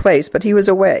taken place, but he was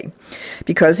away.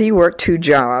 Because he worked 2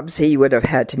 jobs, he would have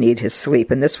had to need his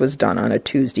sleep, and this was done on a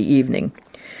Tuesday evening.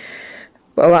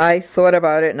 Well, I thought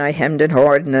about it, and I hemmed and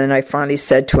hawed, and then I finally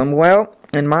said to him, well,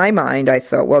 in my mind, I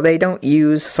thought, well, they don't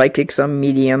use psychics or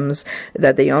mediums,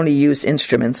 that they only use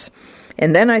instruments.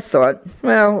 And then I thought,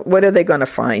 well, what are they going to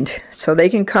find? So they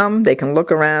can come, they can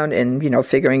look around, and,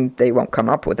 figuring they won't come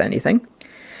up with anything.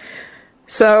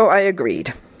 So I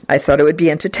agreed. I thought it would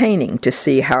be entertaining to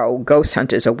see how ghost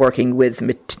hunters are working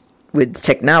with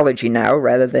technology now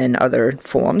rather than other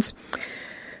forms.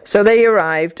 So they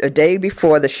arrived a day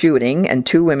before the shooting, and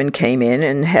 2 women came in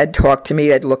and had talked to me,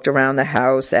 had looked around the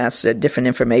house, asked different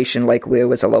information like where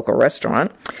was a local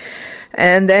restaurant.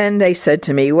 And then they said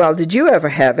to me, well, did you ever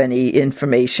have any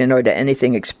information or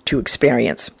anything to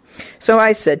experience? So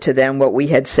I said to them what we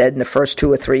had said in the first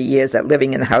 2 or 3 years that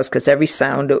living in the house, because every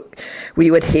sound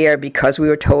we would hear, because we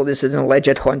were told this is an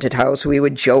alleged haunted house, we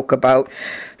would joke about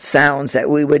sounds that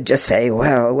we would just say,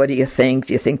 well, what do you think?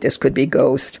 Do you think this could be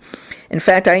ghost? In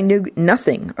fact, I knew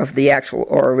nothing of the actual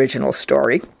or original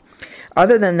story,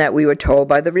 other than that we were told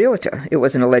by the realtor it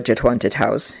was an alleged haunted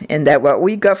house, and that what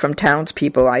we got from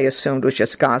townspeople I assumed was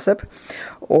just gossip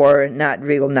or not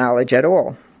real knowledge at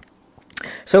all.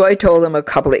 So I told them a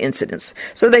couple of incidents.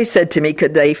 So they said to me,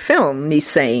 could they film me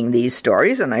saying these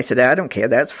stories? And I said, I don't care,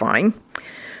 that's fine.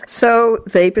 So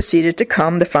they proceeded to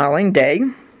come the following day,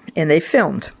 and they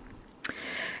filmed.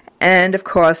 And, of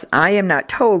course, I am not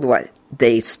told what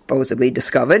they supposedly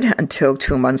discovered until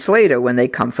 2 months later when they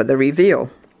come for the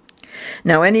reveal.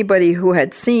 Now, anybody who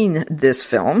had seen this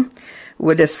film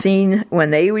would have seen when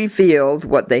they revealed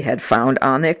what they had found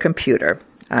on their computer.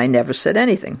 I never said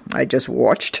anything. I just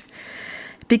watched.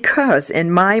 Because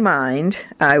in my mind,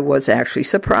 I was actually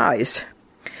surprised.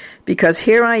 Because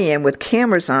here I am with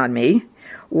cameras on me,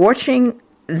 watching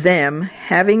them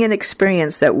having an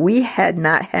experience that we had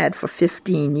not had for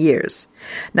 15 years.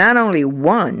 Not only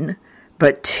 1,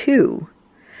 but 2,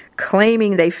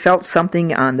 claiming they felt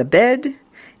something on the bed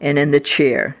and in the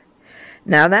chair.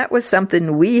 Now that was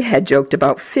something we had joked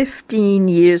about 15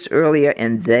 years earlier,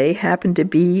 and they happened to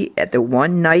be at the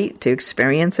one night to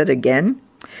experience it again.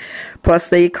 Plus,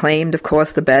 they claimed, of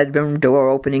course, the bedroom door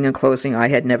opening and closing. I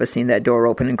had never seen that door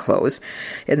open and close.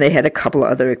 And they had a couple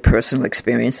of other personal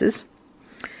experiences.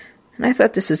 And I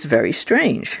thought, this is very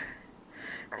strange.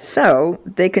 So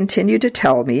they continued to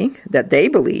tell me that they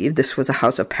believed this was a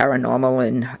house of paranormal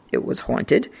and it was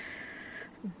haunted.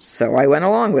 So I went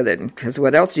along with it, because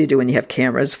what else do you do when you have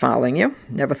cameras following you?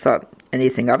 Never thought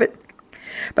anything of it.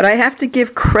 But I have to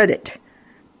give credit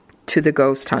to the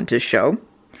Ghost Hunters show.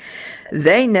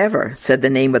 They never said the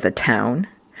name of the town,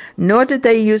 nor did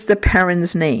they use the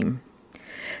parents' name.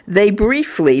 They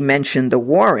briefly mentioned the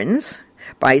Warrens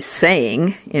by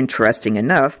saying, interesting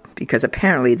enough, because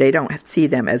apparently they don't see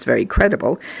them as very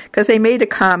credible, because they made a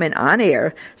comment on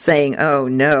air saying, oh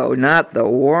no, not the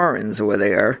Warrens were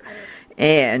there,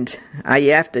 and I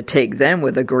have to take them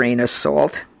with a grain of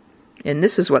salt. And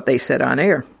this is what they said on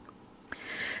air.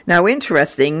 Now,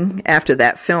 interesting, after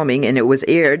that filming, and it was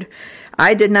aired,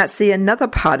 I did not see another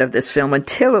part of this film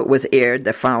until it was aired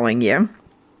the following year.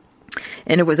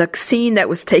 And it was a scene that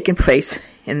was taking place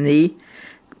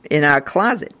in our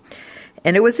closet.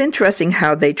 And it was interesting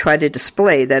how they tried to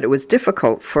display that it was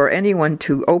difficult for anyone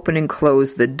to open and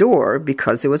close the door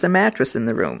because there was a mattress in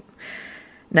the room.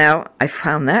 Now, I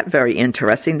found that very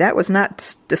interesting. That was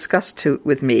not discussed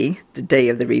with me the day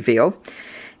of the reveal.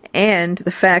 And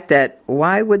the fact that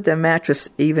why would the mattress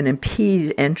even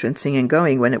impede entrancing and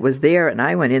going when it was there, and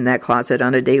I went in that closet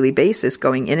on a daily basis,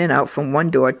 going in and out from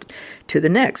one door to the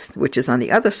next, which is on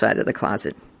the other side of the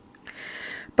closet.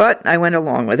 But I went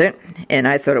along with it, and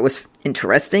I thought it was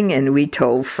interesting, and we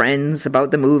told friends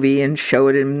about the movie and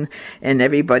showed him, and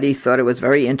everybody thought it was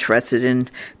very interested.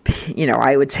 And,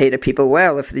 I would say to people,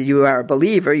 well, if you are a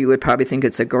believer, you would probably think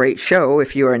it's a great show.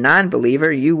 If you're a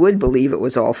non-believer, you would believe it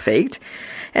was all faked.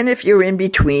 And if you're in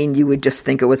between, you would just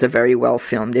think it was a very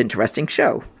well-filmed, interesting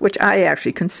show, which I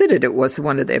actually considered it was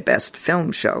one of their best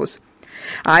film shows.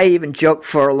 I even joked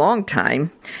for a long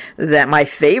time that my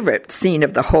favorite scene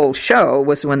of the whole show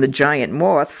was when the giant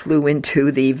moth flew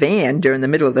into the van during the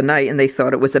middle of the night and they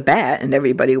thought it was a bat and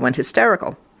everybody went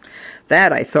hysterical.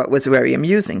 That I thought was very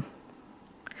amusing.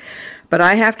 But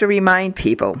I have to remind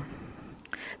people,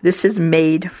 this is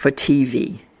made for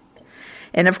TV.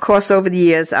 And of course, over the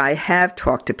years, I have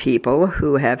talked to people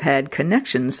who have had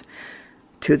connections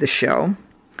to the show.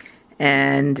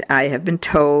 And I have been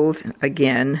told,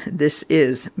 again, this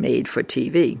is made for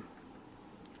TV.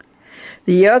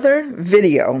 The other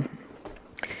video,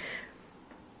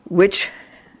 which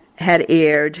had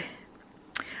aired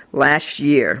last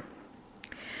year,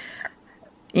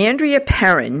 Andrea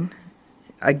Perrin,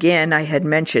 again, I had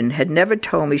mentioned, had never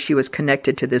told me she was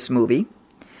connected to this movie.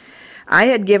 I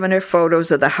had given her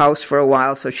photos of the house for a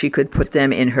while so she could put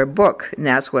them in her book, and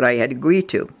that's what I had agreed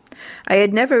to. I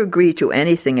had never agreed to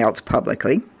anything else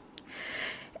publicly.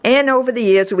 And over the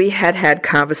years, we had had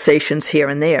conversations here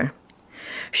and there.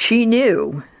 She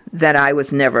knew that I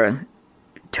was never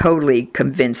totally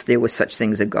convinced there was such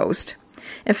thing as a ghost.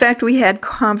 In fact, we had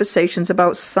conversations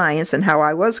about science and how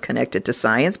I was connected to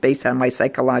science based on my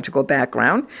psychological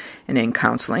background and in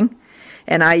counseling.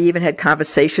 And I even had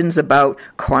conversations about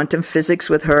quantum physics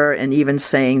with her, and even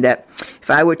saying that if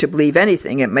I were to believe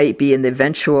anything, it might be in the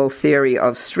eventual theory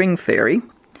of string theory.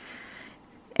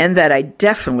 And that I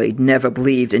definitely never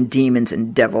believed in demons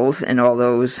and devils and all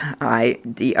those,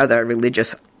 the other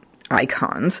religious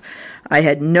icons. I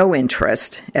had no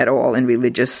interest at all in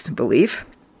religious belief.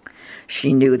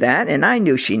 She knew that, and I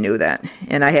knew she knew that.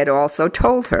 And I had also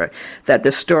told her that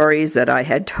the stories that I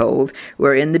had told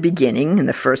were in the beginning, in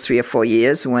the first 3 or 4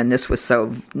 years, when this was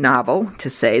so novel to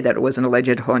say that it was an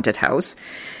alleged haunted house.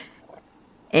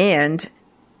 And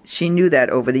she knew that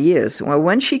over the years. Well,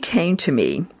 when she came to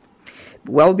me,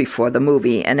 well before the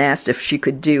movie, and asked if she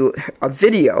could do a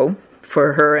video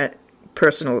for her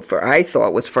personal, I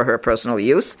thought was for her personal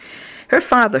use, her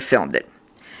father filmed it.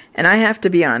 And I have to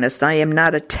be honest, I am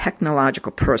not a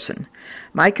technological person.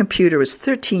 My computer is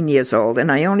 13 years old,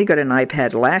 and I only got an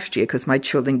iPad last year because my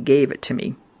children gave it to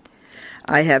me.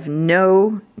 I have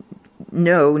no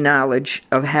knowledge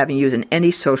of having used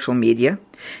any social media.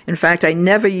 In fact, I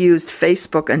never used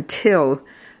Facebook until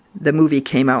the movie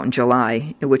came out in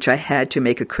July, in which I had to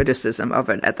make a criticism of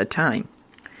it at the time.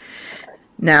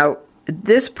 Now, at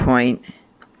this point,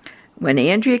 when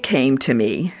Andrea came to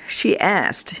me, she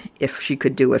asked if she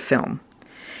could do a film,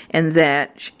 and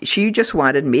that she just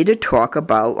wanted me to talk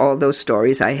about all those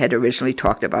stories I had originally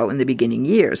talked about in the beginning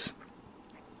years.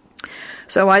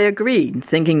 So I agreed,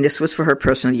 thinking this was for her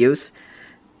personal use.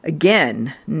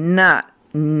 Again,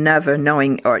 never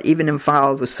knowing or even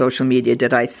involved with social media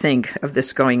did I think of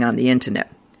this going on the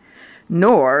internet.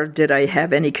 Nor did I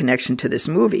have any connection to this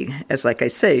movie. As like I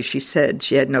say, she said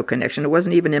she had no connection. It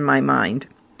wasn't even in my mind.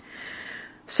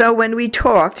 So when we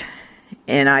talked,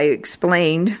 and I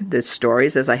explained the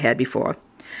stories as I had before,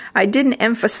 I didn't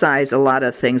emphasize a lot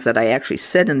of things that I actually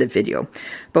said in the video.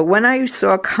 But when I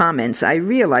saw comments, I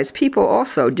realized people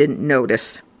also didn't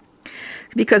notice.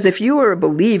 Because if you are a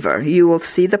believer, you will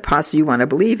see the parts you want to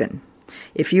believe in.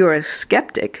 If you are a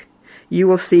skeptic, you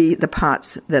will see the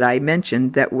parts that I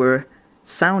mentioned that were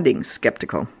sounding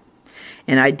skeptical.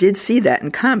 And I did see that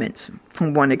in comments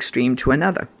from one extreme to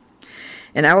another.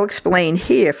 And I will explain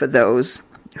here for those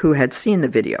who had seen the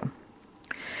video.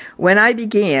 When I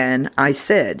began, I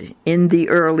said, in the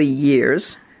early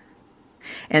years,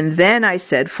 and then I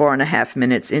said 4.5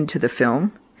 minutes into the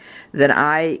film, that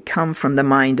I come from the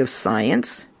mind of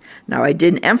science. Now, I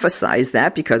didn't emphasize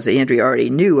that because Andrea already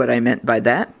knew what I meant by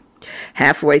that.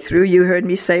 Halfway through, you heard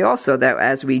me say also that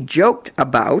as we joked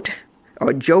about,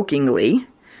 or jokingly,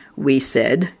 we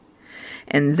said,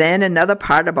 and then another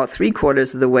part, about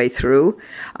 3/4 of the way through,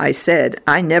 I said,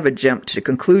 I never jumped to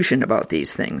conclusion about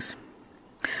these things.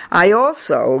 I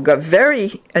also got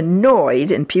very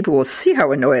annoyed, and people will see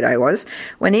how annoyed I was,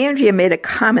 when Andrea made a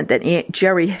comment that Aunt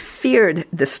Jerry feared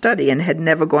the study and had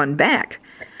never gone back.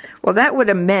 Well, that would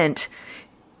have meant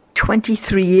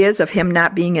 23 years of him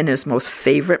not being in his most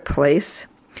favorite place.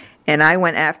 And I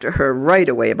went after her right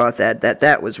away about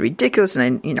that was ridiculous.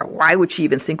 And, why would she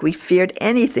even think we feared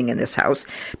anything in this house?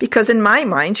 Because in my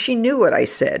mind, she knew what I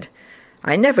said.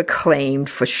 I never claimed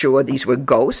for sure these were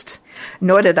ghosts,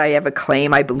 nor did I ever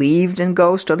claim I believed in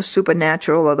ghosts or the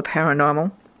supernatural or the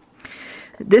paranormal.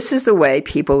 This is the way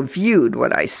people viewed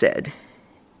what I said.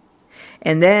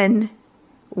 And then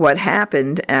what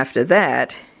happened after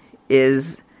that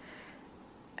is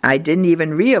I didn't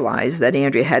even realize that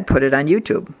Andrea had put it on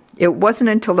YouTube. It wasn't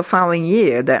until the following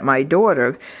year that my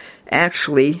daughter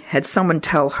actually had someone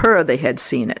tell her they had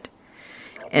seen it.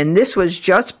 And this was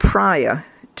just prior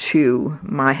to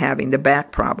my having the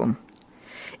back problem.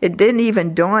 It didn't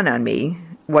even dawn on me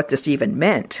what this even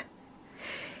meant.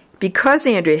 Because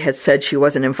Andrea had said she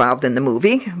wasn't involved in the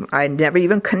movie, I never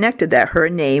even connected that her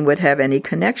name would have any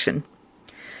connection.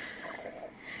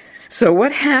 So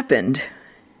what happened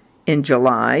in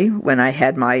July, when I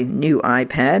had my new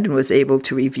iPad and was able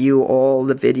to review all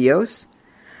the videos,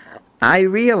 I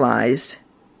realized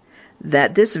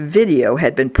that this video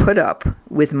had been put up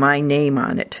with my name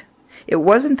on it. It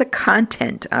wasn't the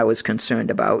content I was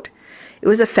concerned about. It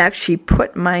was the fact she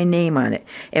put my name on it.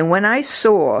 And when I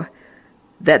saw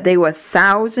that they were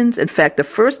thousands, in fact, the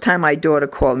first time my daughter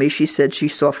called me, she said she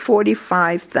saw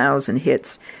 45,000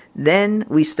 hits. Then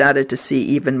we started to see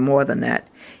even more than that.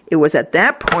 It was at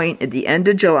that point, at the end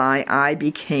of July, I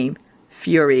became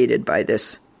infuriated by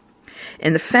this.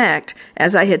 And the fact,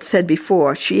 as I had said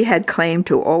before, she had claimed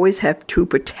to always have to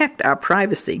protect our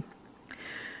privacy.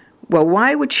 Well,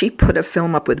 why would she put a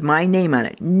film up with my name on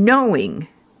it, knowing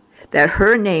that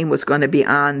her name was going to be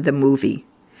on the movie,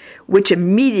 which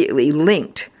immediately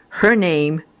linked her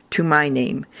name to my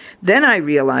name? Then I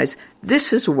realized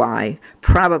this is why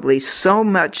probably so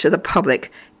much of the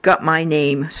public got my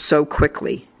name so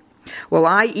quickly. Well,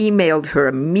 I emailed her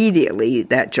immediately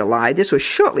that July. This was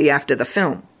shortly after the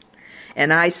film.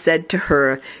 And I said to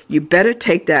her, you better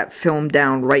take that film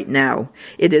down right now.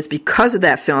 It is because of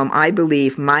that film I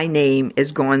believe my name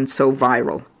is going so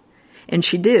viral. And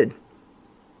she did.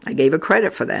 I gave her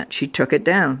credit for that. She took it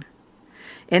down.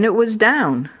 And it was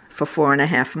down for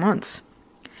 4.5 months.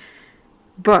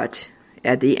 But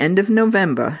at the end of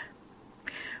November,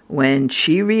 when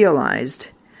she realized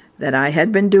that I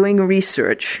had been doing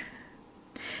research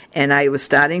and I was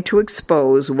starting to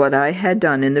expose what I had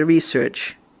done in the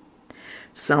research,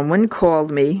 someone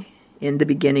called me in the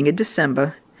beginning of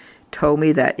December, told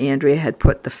me that Andrea had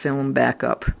put the film back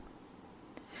up.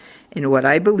 And what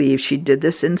I believe, she did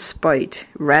this in spite,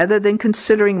 rather than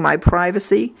considering my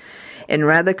privacy, and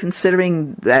rather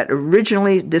considering that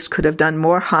originally this could have done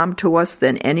more harm to us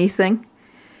than anything,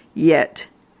 yet,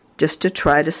 just to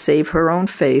try to save her own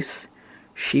face,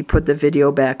 she put the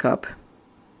video back up.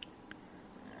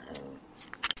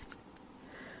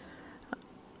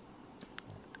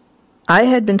 I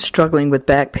had been struggling with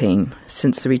back pain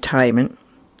since the retirement.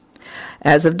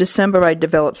 As of December, I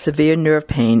developed severe nerve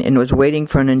pain and was waiting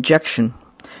for an injection,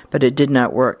 but it did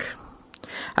not work.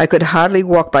 I could hardly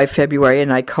walk by February,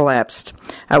 and I collapsed.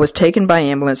 I was taken by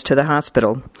ambulance to the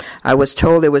hospital. I was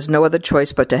told there was no other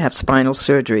choice but to have spinal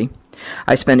surgery.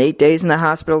 I spent 8 days in the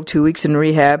hospital, 2 weeks in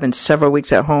rehab, and several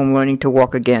weeks at home learning to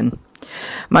walk again.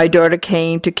 My daughter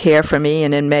came to care for me,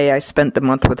 and in May I spent the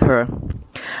month with her.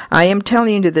 I am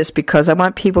telling you this because I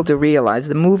want people to realize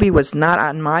the movie was not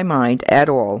on my mind at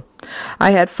all.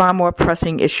 I had far more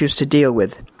pressing issues to deal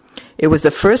with. It was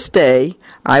the first day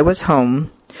I was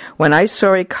home when I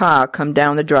saw a car come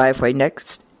down the driveway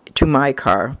next to my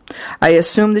car. I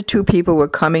assumed the two people were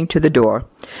coming to the door.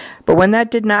 But when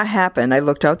that did not happen, I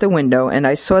looked out the window and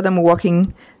I saw them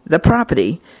walking the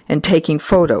property and taking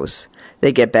photos.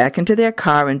 They get back into their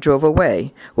car and drove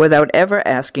away without ever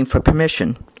asking for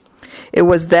permission. It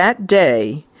was that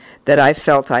day that I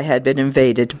felt I had been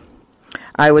invaded.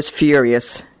 I was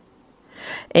furious,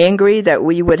 angry that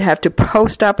we would have to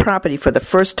post our property for the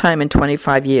first time in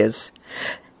 25 years.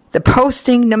 The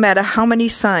posting, no matter how many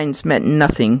signs, meant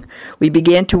nothing. We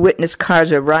began to witness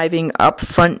cars arriving up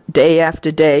front day after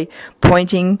day,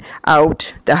 pointing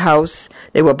out the house.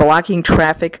 They were blocking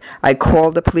traffic. I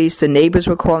called the police. The neighbors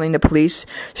were calling the police.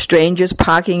 Strangers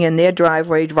parking in their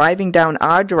driveway, driving down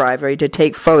our driveway to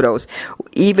take photos,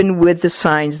 even with the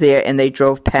signs there, and they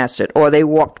drove past it, or they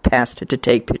walked past it to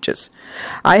take pictures.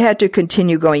 I had to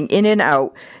continue going in and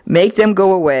out, make them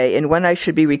go away, and when I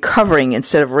should be recovering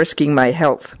instead of risking my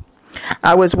health.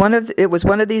 It was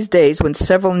one of these days when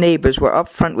several neighbors were up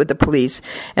front with the police,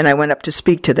 and I went up to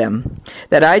speak to them,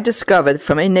 that I discovered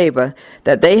from a neighbor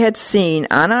that they had seen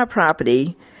on our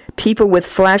property people with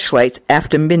flashlights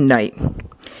after midnight.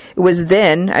 It was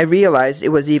then I realized it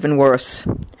was even worse.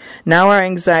 Now our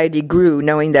anxiety grew,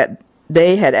 knowing that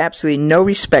they had absolutely no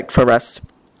respect for us,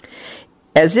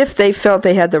 as if they felt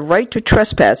they had the right to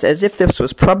trespass, as if this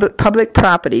was public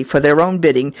property for their own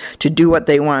bidding to do what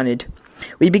they wanted.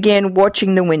 We began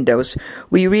watching the windows.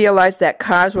 We realized that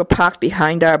cars were parked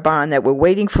behind our barn that were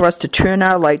waiting for us to turn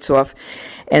our lights off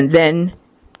and then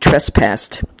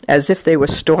trespassed, as if they were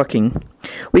stalking.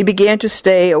 We began to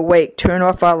stay awake, turn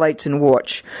off our lights and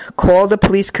watch, call the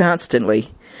police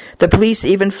constantly. The police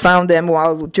even found them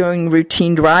while doing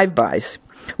routine drive-bys.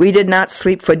 We did not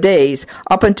sleep for days,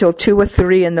 up until 2 or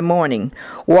 3 in the morning,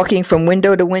 walking from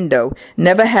window to window.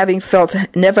 Never have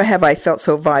I felt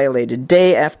so violated.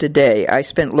 Day after day, I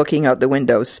spent looking out the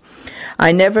windows.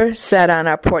 I never sat on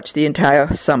our porch the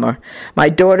entire summer. My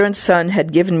daughter and son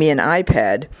had given me an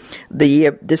iPad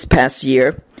this past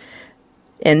year,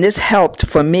 and this helped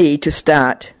for me to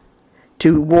start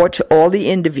to watch all the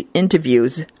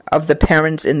interviews of the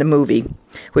parents in the movie,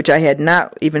 which I had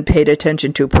not even paid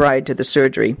attention to prior to the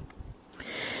surgery.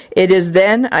 It is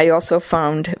then I also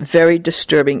found very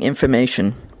disturbing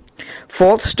information.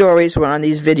 False stories were on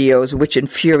these videos, which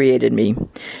infuriated me.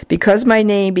 Because my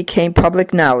name became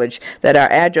public knowledge that our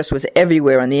address was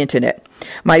everywhere on the internet,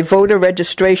 my voter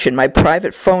registration, my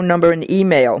private phone number and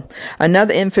email,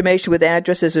 another information with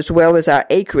addresses as well as our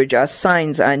acreage, our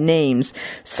signs, our names,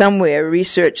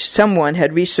 someone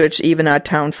had researched even our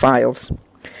town files.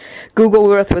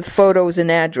 Google Earth with photos and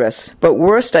address. But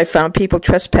worst, I found people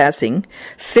trespassing,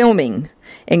 filming,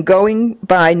 and going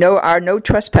by our no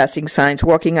trespassing signs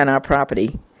walking on our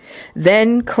property,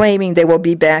 then claiming they will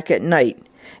be back at night,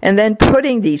 and then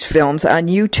putting these films on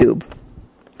YouTube.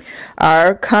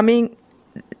 Our coming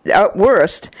out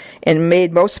worst and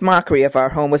made most mockery of our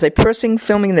home was a person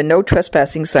filming the no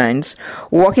trespassing signs,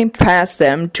 walking past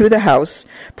them to the house,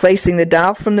 placing the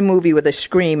doll from the movie with a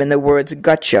scream and the words,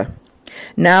 "Gotcha."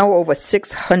 Now over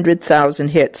 600,000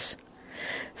 hits.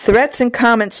 Threats and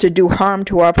comments to do harm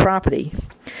to our property.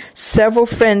 Several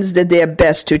friends did their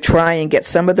best to try and get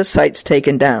some of the sites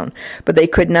taken down, but they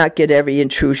could not get every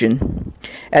intrusion.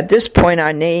 At this point,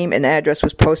 our name and address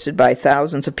was posted by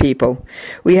thousands of people.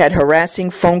 We had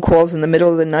harassing phone calls in the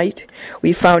middle of the night.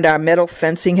 We found our metal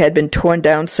fencing had been torn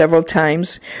down several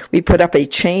times. We put up a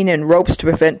chain and ropes to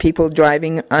prevent people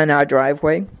driving on our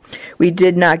driveway. We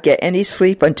did not get any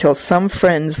sleep until some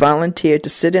friends volunteered to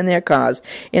sit in their cars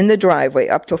in the driveway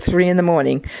up till 3 in the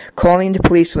morning, calling the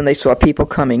police when they saw people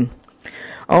coming.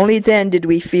 Only then did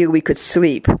we feel we could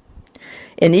sleep.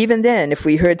 And even then, if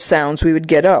we heard sounds, we would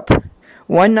get up.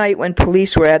 One night when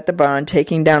police were at the barn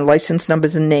taking down license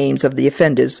numbers and names of the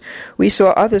offenders, we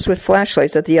saw others with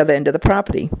flashlights at the other end of the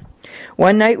property.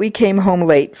 One night we came home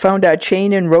late, found our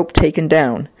chain and rope taken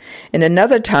down, and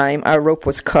another time our rope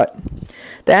was cut.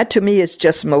 That to me is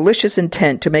just malicious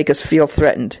intent to make us feel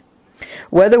threatened.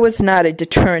 Weather was not a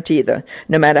deterrent either,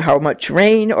 no matter how much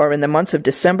rain or in the months of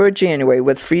December or January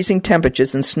with freezing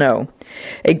temperatures and snow.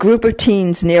 A group of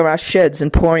teens near our sheds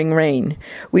and pouring rain.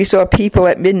 We saw people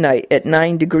at midnight at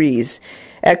 9 degrees.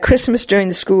 At Christmas during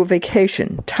the school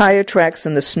vacation, tire tracks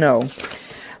in the snow.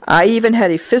 I even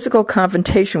had a physical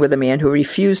confrontation with a man who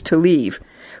refused to leave,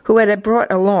 who had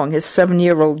brought along his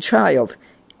 7-year-old child,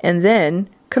 and then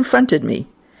confronted me,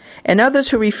 and others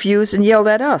who refused and yelled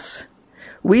at us.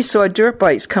 We saw dirt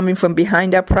bikes coming from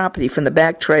behind our property from the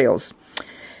back trails.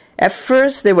 At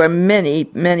first, there were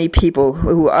many, many people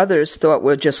who others thought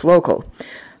were just local,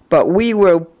 but we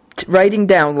were writing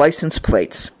down license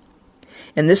plates,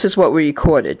 and this is what we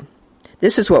recorded.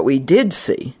 This is what we did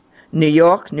see. New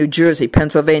York, New Jersey,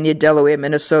 Pennsylvania, Delaware,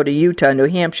 Minnesota, Utah, New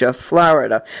Hampshire,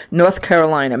 Florida, North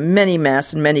Carolina, many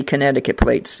Mass and many Connecticut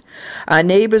plates. Our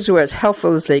neighbors were as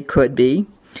helpful as they could be.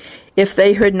 If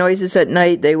they heard noises at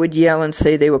night, they would yell and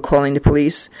say they were calling the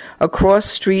police.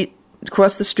 Across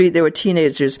the street, there were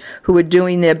teenagers who were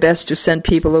doing their best to send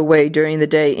people away during the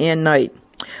day and night.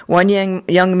 One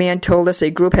young man told us a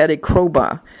group had a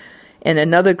crowbar, and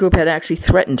another group had actually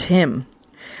threatened him.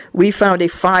 We found a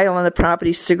file on the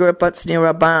property, cigarette butts near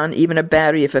our barn, even a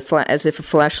battery as if a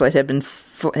flashlight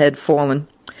had fallen.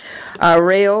 Our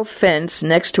rail fence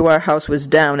next to our house was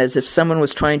down as if someone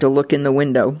was trying to look in the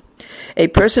window. A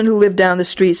person who lived down the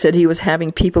street said he was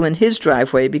having people in his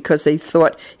driveway because they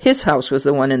thought his house was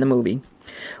the one in the movie.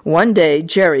 One day,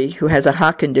 Jerry, who has a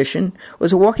heart condition,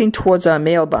 was walking towards our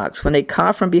mailbox when a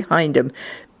car from behind him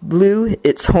blew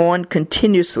its horn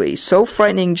continuously, so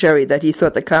frightening Jerry that he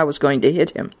thought the car was going to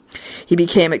hit him. He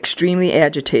became extremely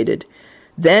agitated.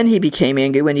 Then he became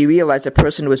angry when he realized a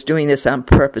person was doing this on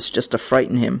purpose just to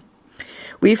frighten him.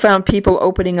 We found people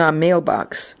opening our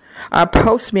mailbox. Our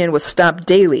postman was stopped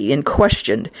daily and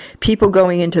questioned. People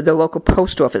going into the local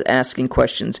post office asking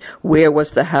questions. Where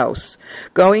was the house?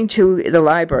 Going to the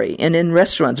library and in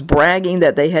restaurants bragging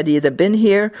that they had either been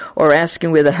here or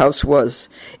asking where the house was.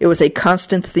 It was a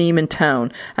constant theme in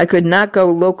town. I could not go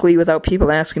locally without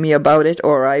people asking me about it,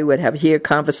 or I would have hear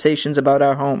conversations about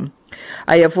our home.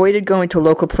 I avoided going to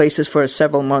local places for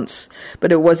several months,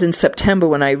 but it was in September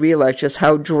when I realized just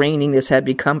how draining this had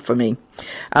become for me.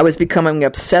 I was becoming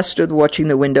obsessed with watching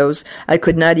the windows. I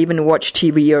could not even watch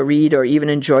TV or read or even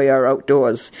enjoy our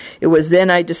outdoors. It was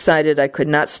then I decided I could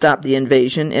not stop the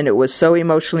invasion, and it was so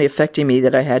emotionally affecting me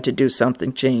that I had to do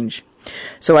something change.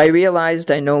 So I realized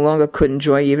I no longer could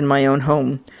enjoy even my own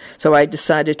home. So I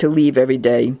decided to leave every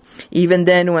day. Even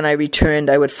then, when I returned,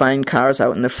 I would find cars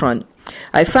out in the front.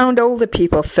 I found older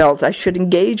people felt I should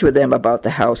engage with them about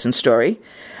the house and story.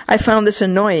 I found this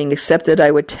annoying, except that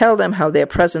I would tell them how their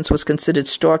presence was considered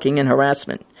stalking and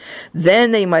harassment.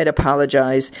 Then they might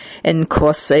apologize and, of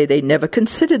course, say they never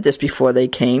considered this before they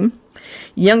came.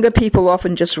 Younger people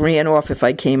often just ran off if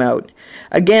I came out.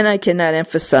 Again, I cannot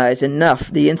emphasize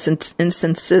enough the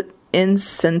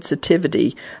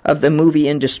insensitivity of the movie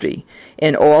industry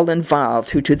and all involved,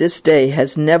 who to this day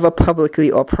has never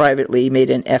publicly or privately made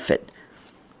an effort.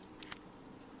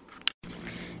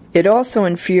 It also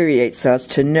infuriates us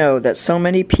to know that so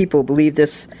many people believe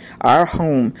this, our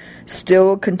home,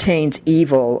 still contains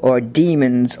evil or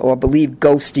demons, or believe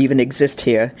ghosts even exist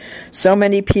here. So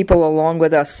many people along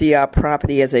with us see our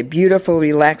property as a beautiful,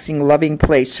 relaxing, loving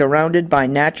place surrounded by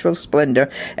natural splendor,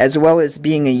 as well as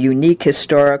being a unique,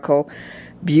 historical,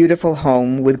 beautiful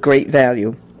home with great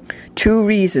value. 2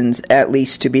 reasons, at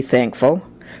least, to be thankful.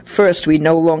 First, we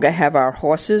no longer have our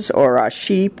horses or our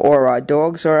sheep or our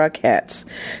dogs or our cats.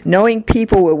 Knowing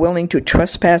people were willing to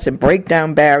trespass and break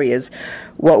down barriers,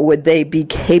 what would they be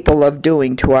capable of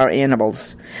doing to our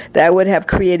animals? That would have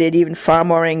created even far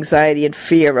more anxiety and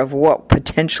fear of what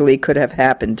potentially could have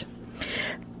happened.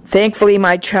 Thankfully,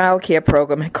 my child care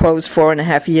program closed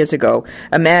 4.5 years ago.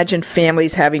 Imagine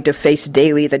families having to face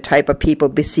daily the type of people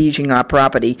besieging our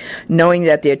property, knowing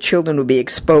that their children would be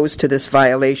exposed to this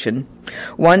violation.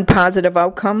 One positive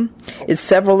outcome is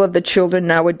several of the children,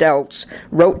 now adults,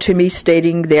 wrote to me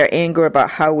stating their anger about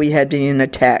how we had been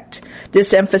attacked.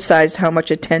 This emphasized how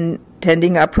much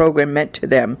attending our program meant to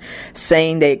them,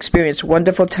 saying they experienced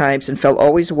wonderful times and felt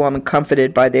always warm and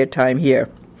comforted by their time here.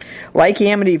 Like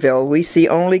Amityville, we see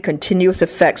only continuous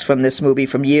effects from this movie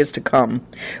from years to come.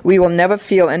 We will never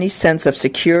feel any sense of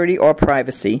security or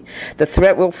privacy. The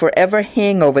threat will forever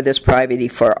hang over this privacy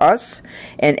for us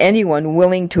and anyone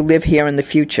willing to live here in the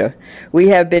future. We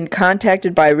have been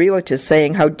contacted by realtors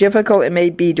saying how difficult it may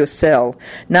be to sell,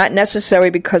 not necessarily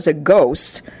because of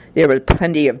ghosts. There are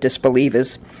plenty of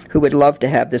disbelievers who would love to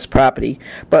have this property,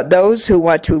 but those who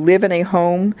want to live in a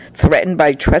home threatened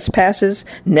by trespassers,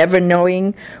 never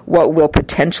knowing what will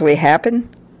potentially happen?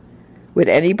 Would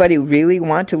anybody really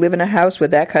want to live in a house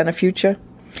with that kind of future?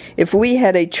 If we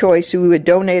had a choice, we would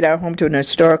donate our home to an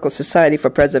historical society for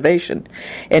preservation,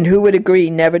 and who would agree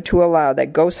never to allow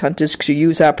that ghost hunters to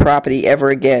use our property ever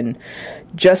again,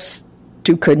 just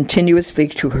to continuously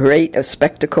to create a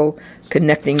spectacle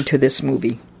connecting to this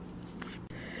movie.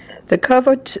 The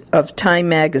cover of Time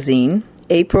magazine,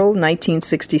 April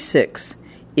 1966,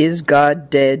 Is God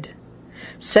Dead?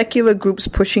 Secular groups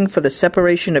pushing for the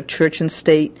separation of church and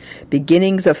state,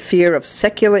 beginnings of fear of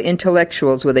secular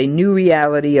intellectuals with a new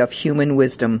reality of human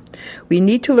wisdom. We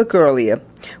need to look earlier,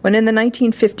 when in the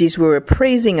 1950s we were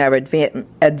praising our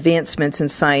advancements in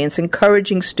science,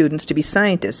 encouraging students to be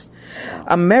scientists.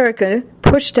 America,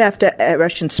 pushed after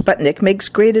Russian Sputnik, makes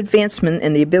great advancement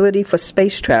in the ability for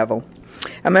space travel.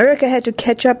 America had to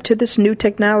catch up to this new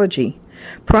technology.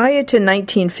 Prior to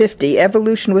 1950,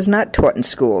 evolution was not taught in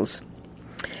schools.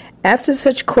 After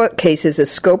such court cases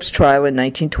as Scopes' trial in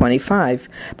 1925,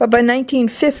 but by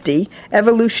 1950,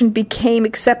 evolution became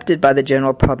accepted by the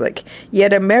general public,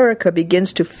 yet America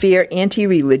begins to fear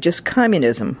anti-religious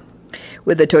communism,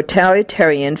 with a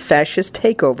totalitarian fascist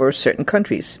takeover of certain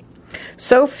countries.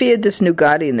 So feared this new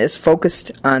godliness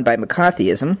focused on by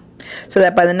McCarthyism, so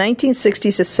that by the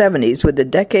 1960s to 70s, with the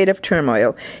decade of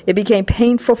turmoil, it became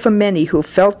painful for many who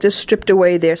felt this stripped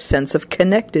away their sense of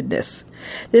connectedness.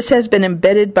 This has been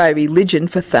embedded by religion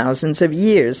for thousands of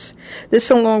years. This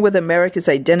along with America's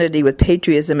identity with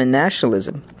patriotism and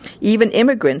nationalism. Even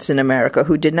immigrants in America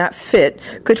who did not fit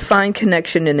could find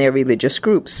connection in their religious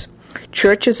groups.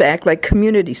 Churches act like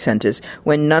community centers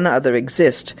when none other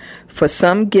exist. For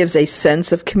some gives a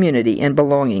sense of community and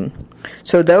belonging.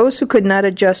 So those who could not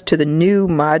adjust to the new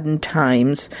modern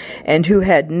times and who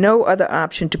had no other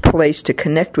option to place to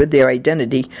connect with their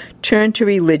identity turned to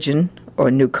religion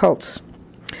or new cults.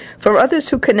 For others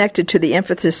who connected to the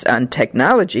emphasis on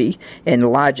technology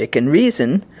and logic and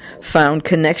reason found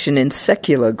connection in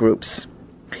secular groups.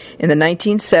 In the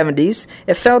 1970s,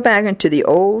 it fell back into the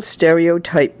old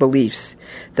stereotype beliefs,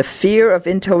 the fear of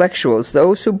intellectuals,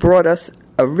 those who brought us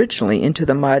originally into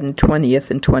the modern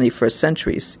 20th and 21st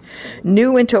centuries.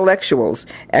 New intellectuals,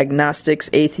 agnostics,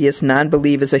 atheists,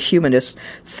 non-believers, or humanists,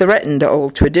 threatened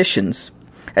old traditions.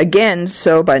 Again,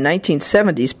 so by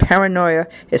 1970s, paranoia,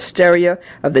 hysteria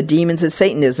of the demons and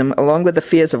Satanism, along with the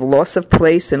fears of loss of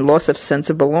place and loss of sense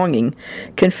of belonging,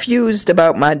 confused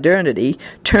about modernity,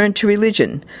 turned to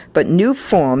religion, but new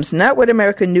forms, not what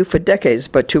America knew for decades,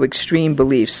 but to extreme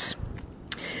beliefs.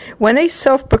 When a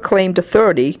self-proclaimed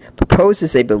authority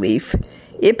proposes a belief,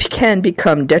 it can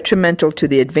become detrimental to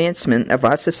the advancement of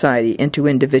our society and to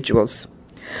individuals.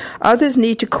 Others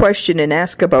need to question and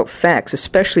ask about facts,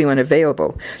 especially when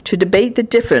available, to debate the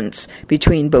difference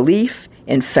between belief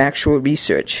and factual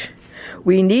research.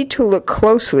 We need to look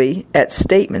closely at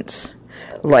statements,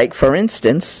 like, for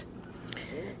instance,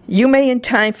 you may in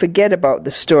time forget about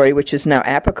the story which is now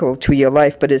applicable to your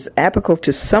life, but is applicable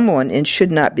to someone and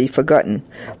should not be forgotten.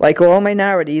 Like all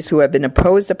minorities who have been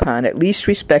imposed upon, at least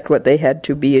respect what they had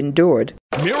to be endured.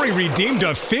 Mary redeemed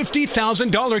a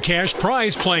 $50,000 cash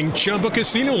prize playing Chumba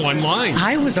Casino online.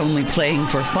 I was only playing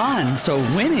for fun, so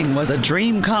winning was a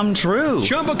dream come true.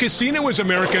 Chumba Casino is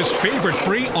America's favorite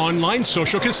free online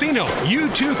social casino. You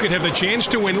too could have the chance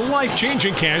to win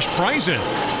life-changing cash prizes.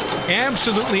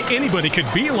 Absolutely anybody could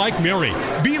be like Mary.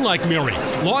 Be like Mary.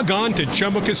 Log on to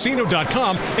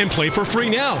ChumbaCasino.com and play for free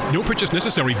now. No purchase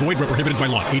necessary. Void where prohibited by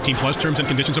law. 18 plus terms and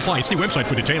conditions apply. See website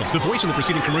for details. The voice in the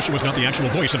preceding commercial was not the actual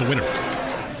voice of the winner.